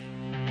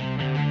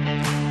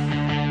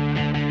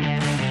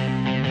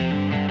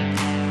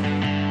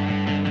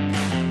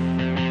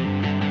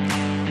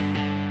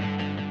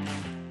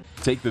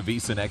 Take the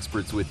VSiN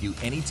experts with you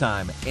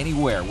anytime,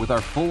 anywhere with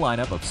our full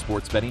lineup of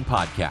sports betting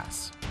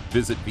podcasts.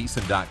 Visit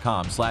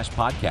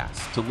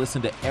VSiN.com/podcasts to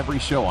listen to every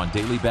show on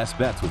Daily Best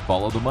Bets with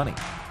Follow the Money,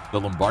 The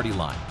Lombardi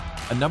Line,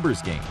 A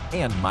Numbers Game,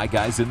 and My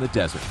Guys in the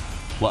Desert.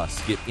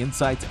 Plus, get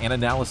insights and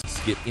analysis.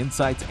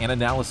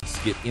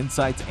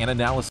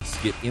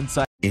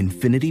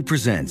 Infinity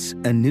presents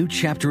a new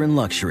chapter in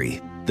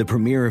luxury, the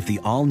premiere of the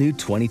all-new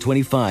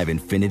 2025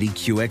 Infiniti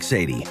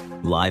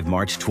QX80, live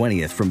March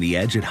 20th from the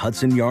Edge at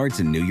Hudson Yards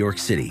in New York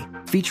City,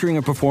 featuring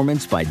a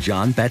performance by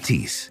John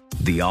Batiste.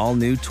 The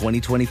all-new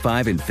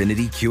 2025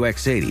 Infiniti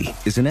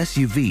QX80 is an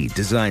SUV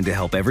designed to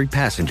help every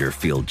passenger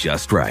feel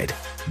just right.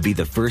 Be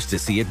the first to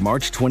see it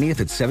March 20th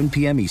at 7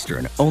 p.m.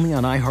 Eastern, only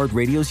on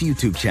iHeartRadio's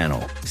YouTube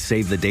channel.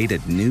 Save the date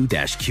at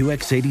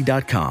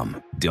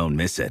new-QX80.com. Don't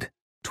miss it.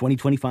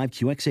 2025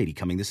 QX80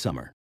 coming this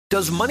summer.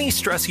 Does money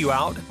stress you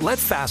out? Let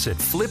Facet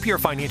flip your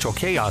financial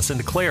chaos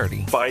into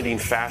clarity. Finding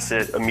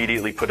Facet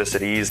immediately put us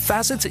at ease.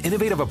 Facet's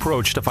innovative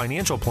approach to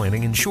financial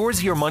planning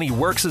ensures your money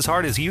works as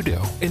hard as you do,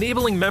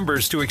 enabling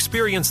members to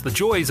experience the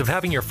joys of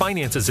having your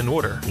finances in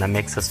order. And that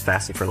makes us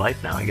Facet for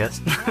life now, I guess.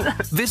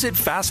 Visit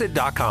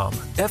Facet.com,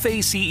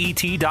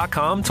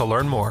 FACET.com to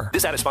learn more.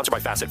 This ad is sponsored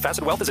by Facet.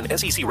 Facet Wealth is an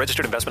SEC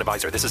registered investment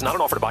advisor. This is not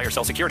an offer to buy or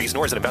sell securities,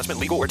 nor is it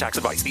investment, legal, or tax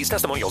advice. These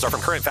testimonials are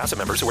from current Facet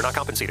members who are not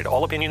compensated.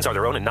 All opinions are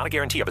their own and not a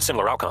guarantee of a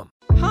similar outcome.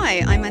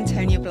 Hi, I'm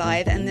Antonia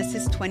Blythe, and this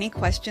is 20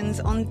 Questions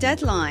on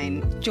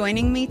Deadline.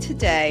 Joining me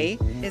today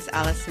is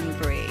Alison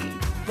Brie.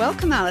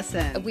 Welcome,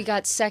 Alison. We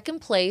got second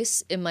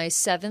place in my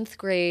 7th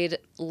grade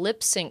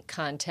lip sync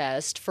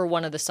contest for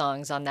one of the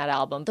songs on that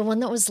album. The one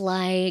that was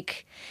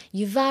like,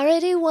 "You've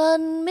already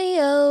won me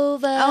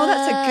over." Oh,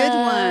 that's a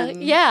good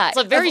one. Yeah. It's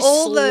a very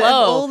slow. Of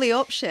all the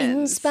options.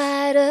 In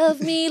spite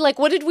of me. Like,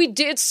 what did we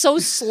do? It's so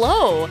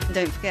slow.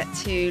 Don't forget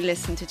to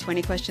listen to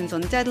 20 Questions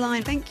on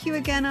Deadline. Thank you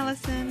again,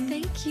 Alison.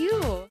 Thank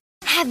you.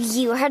 Have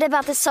you heard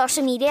about the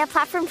social media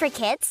platform for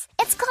kids?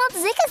 It's called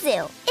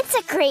Zigazoo. It's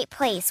a great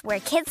place where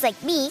kids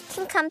like me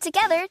can come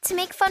together to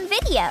make fun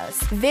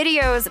videos.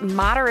 Videos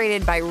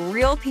moderated by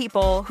real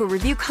people who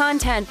review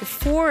content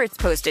before it's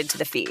posted to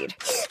the feed.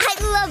 I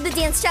love the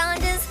dance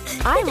challenges.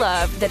 I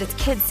love that it's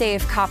Kid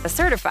Safe COPPA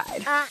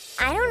certified.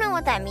 I don't know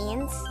what that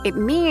means. It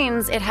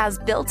means it has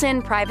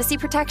built-in privacy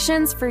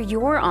protections for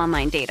your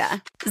online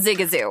data.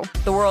 Zigazoo,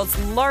 the world's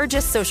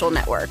largest social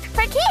network.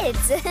 For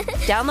kids.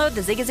 Download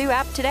the Zigazoo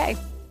app today.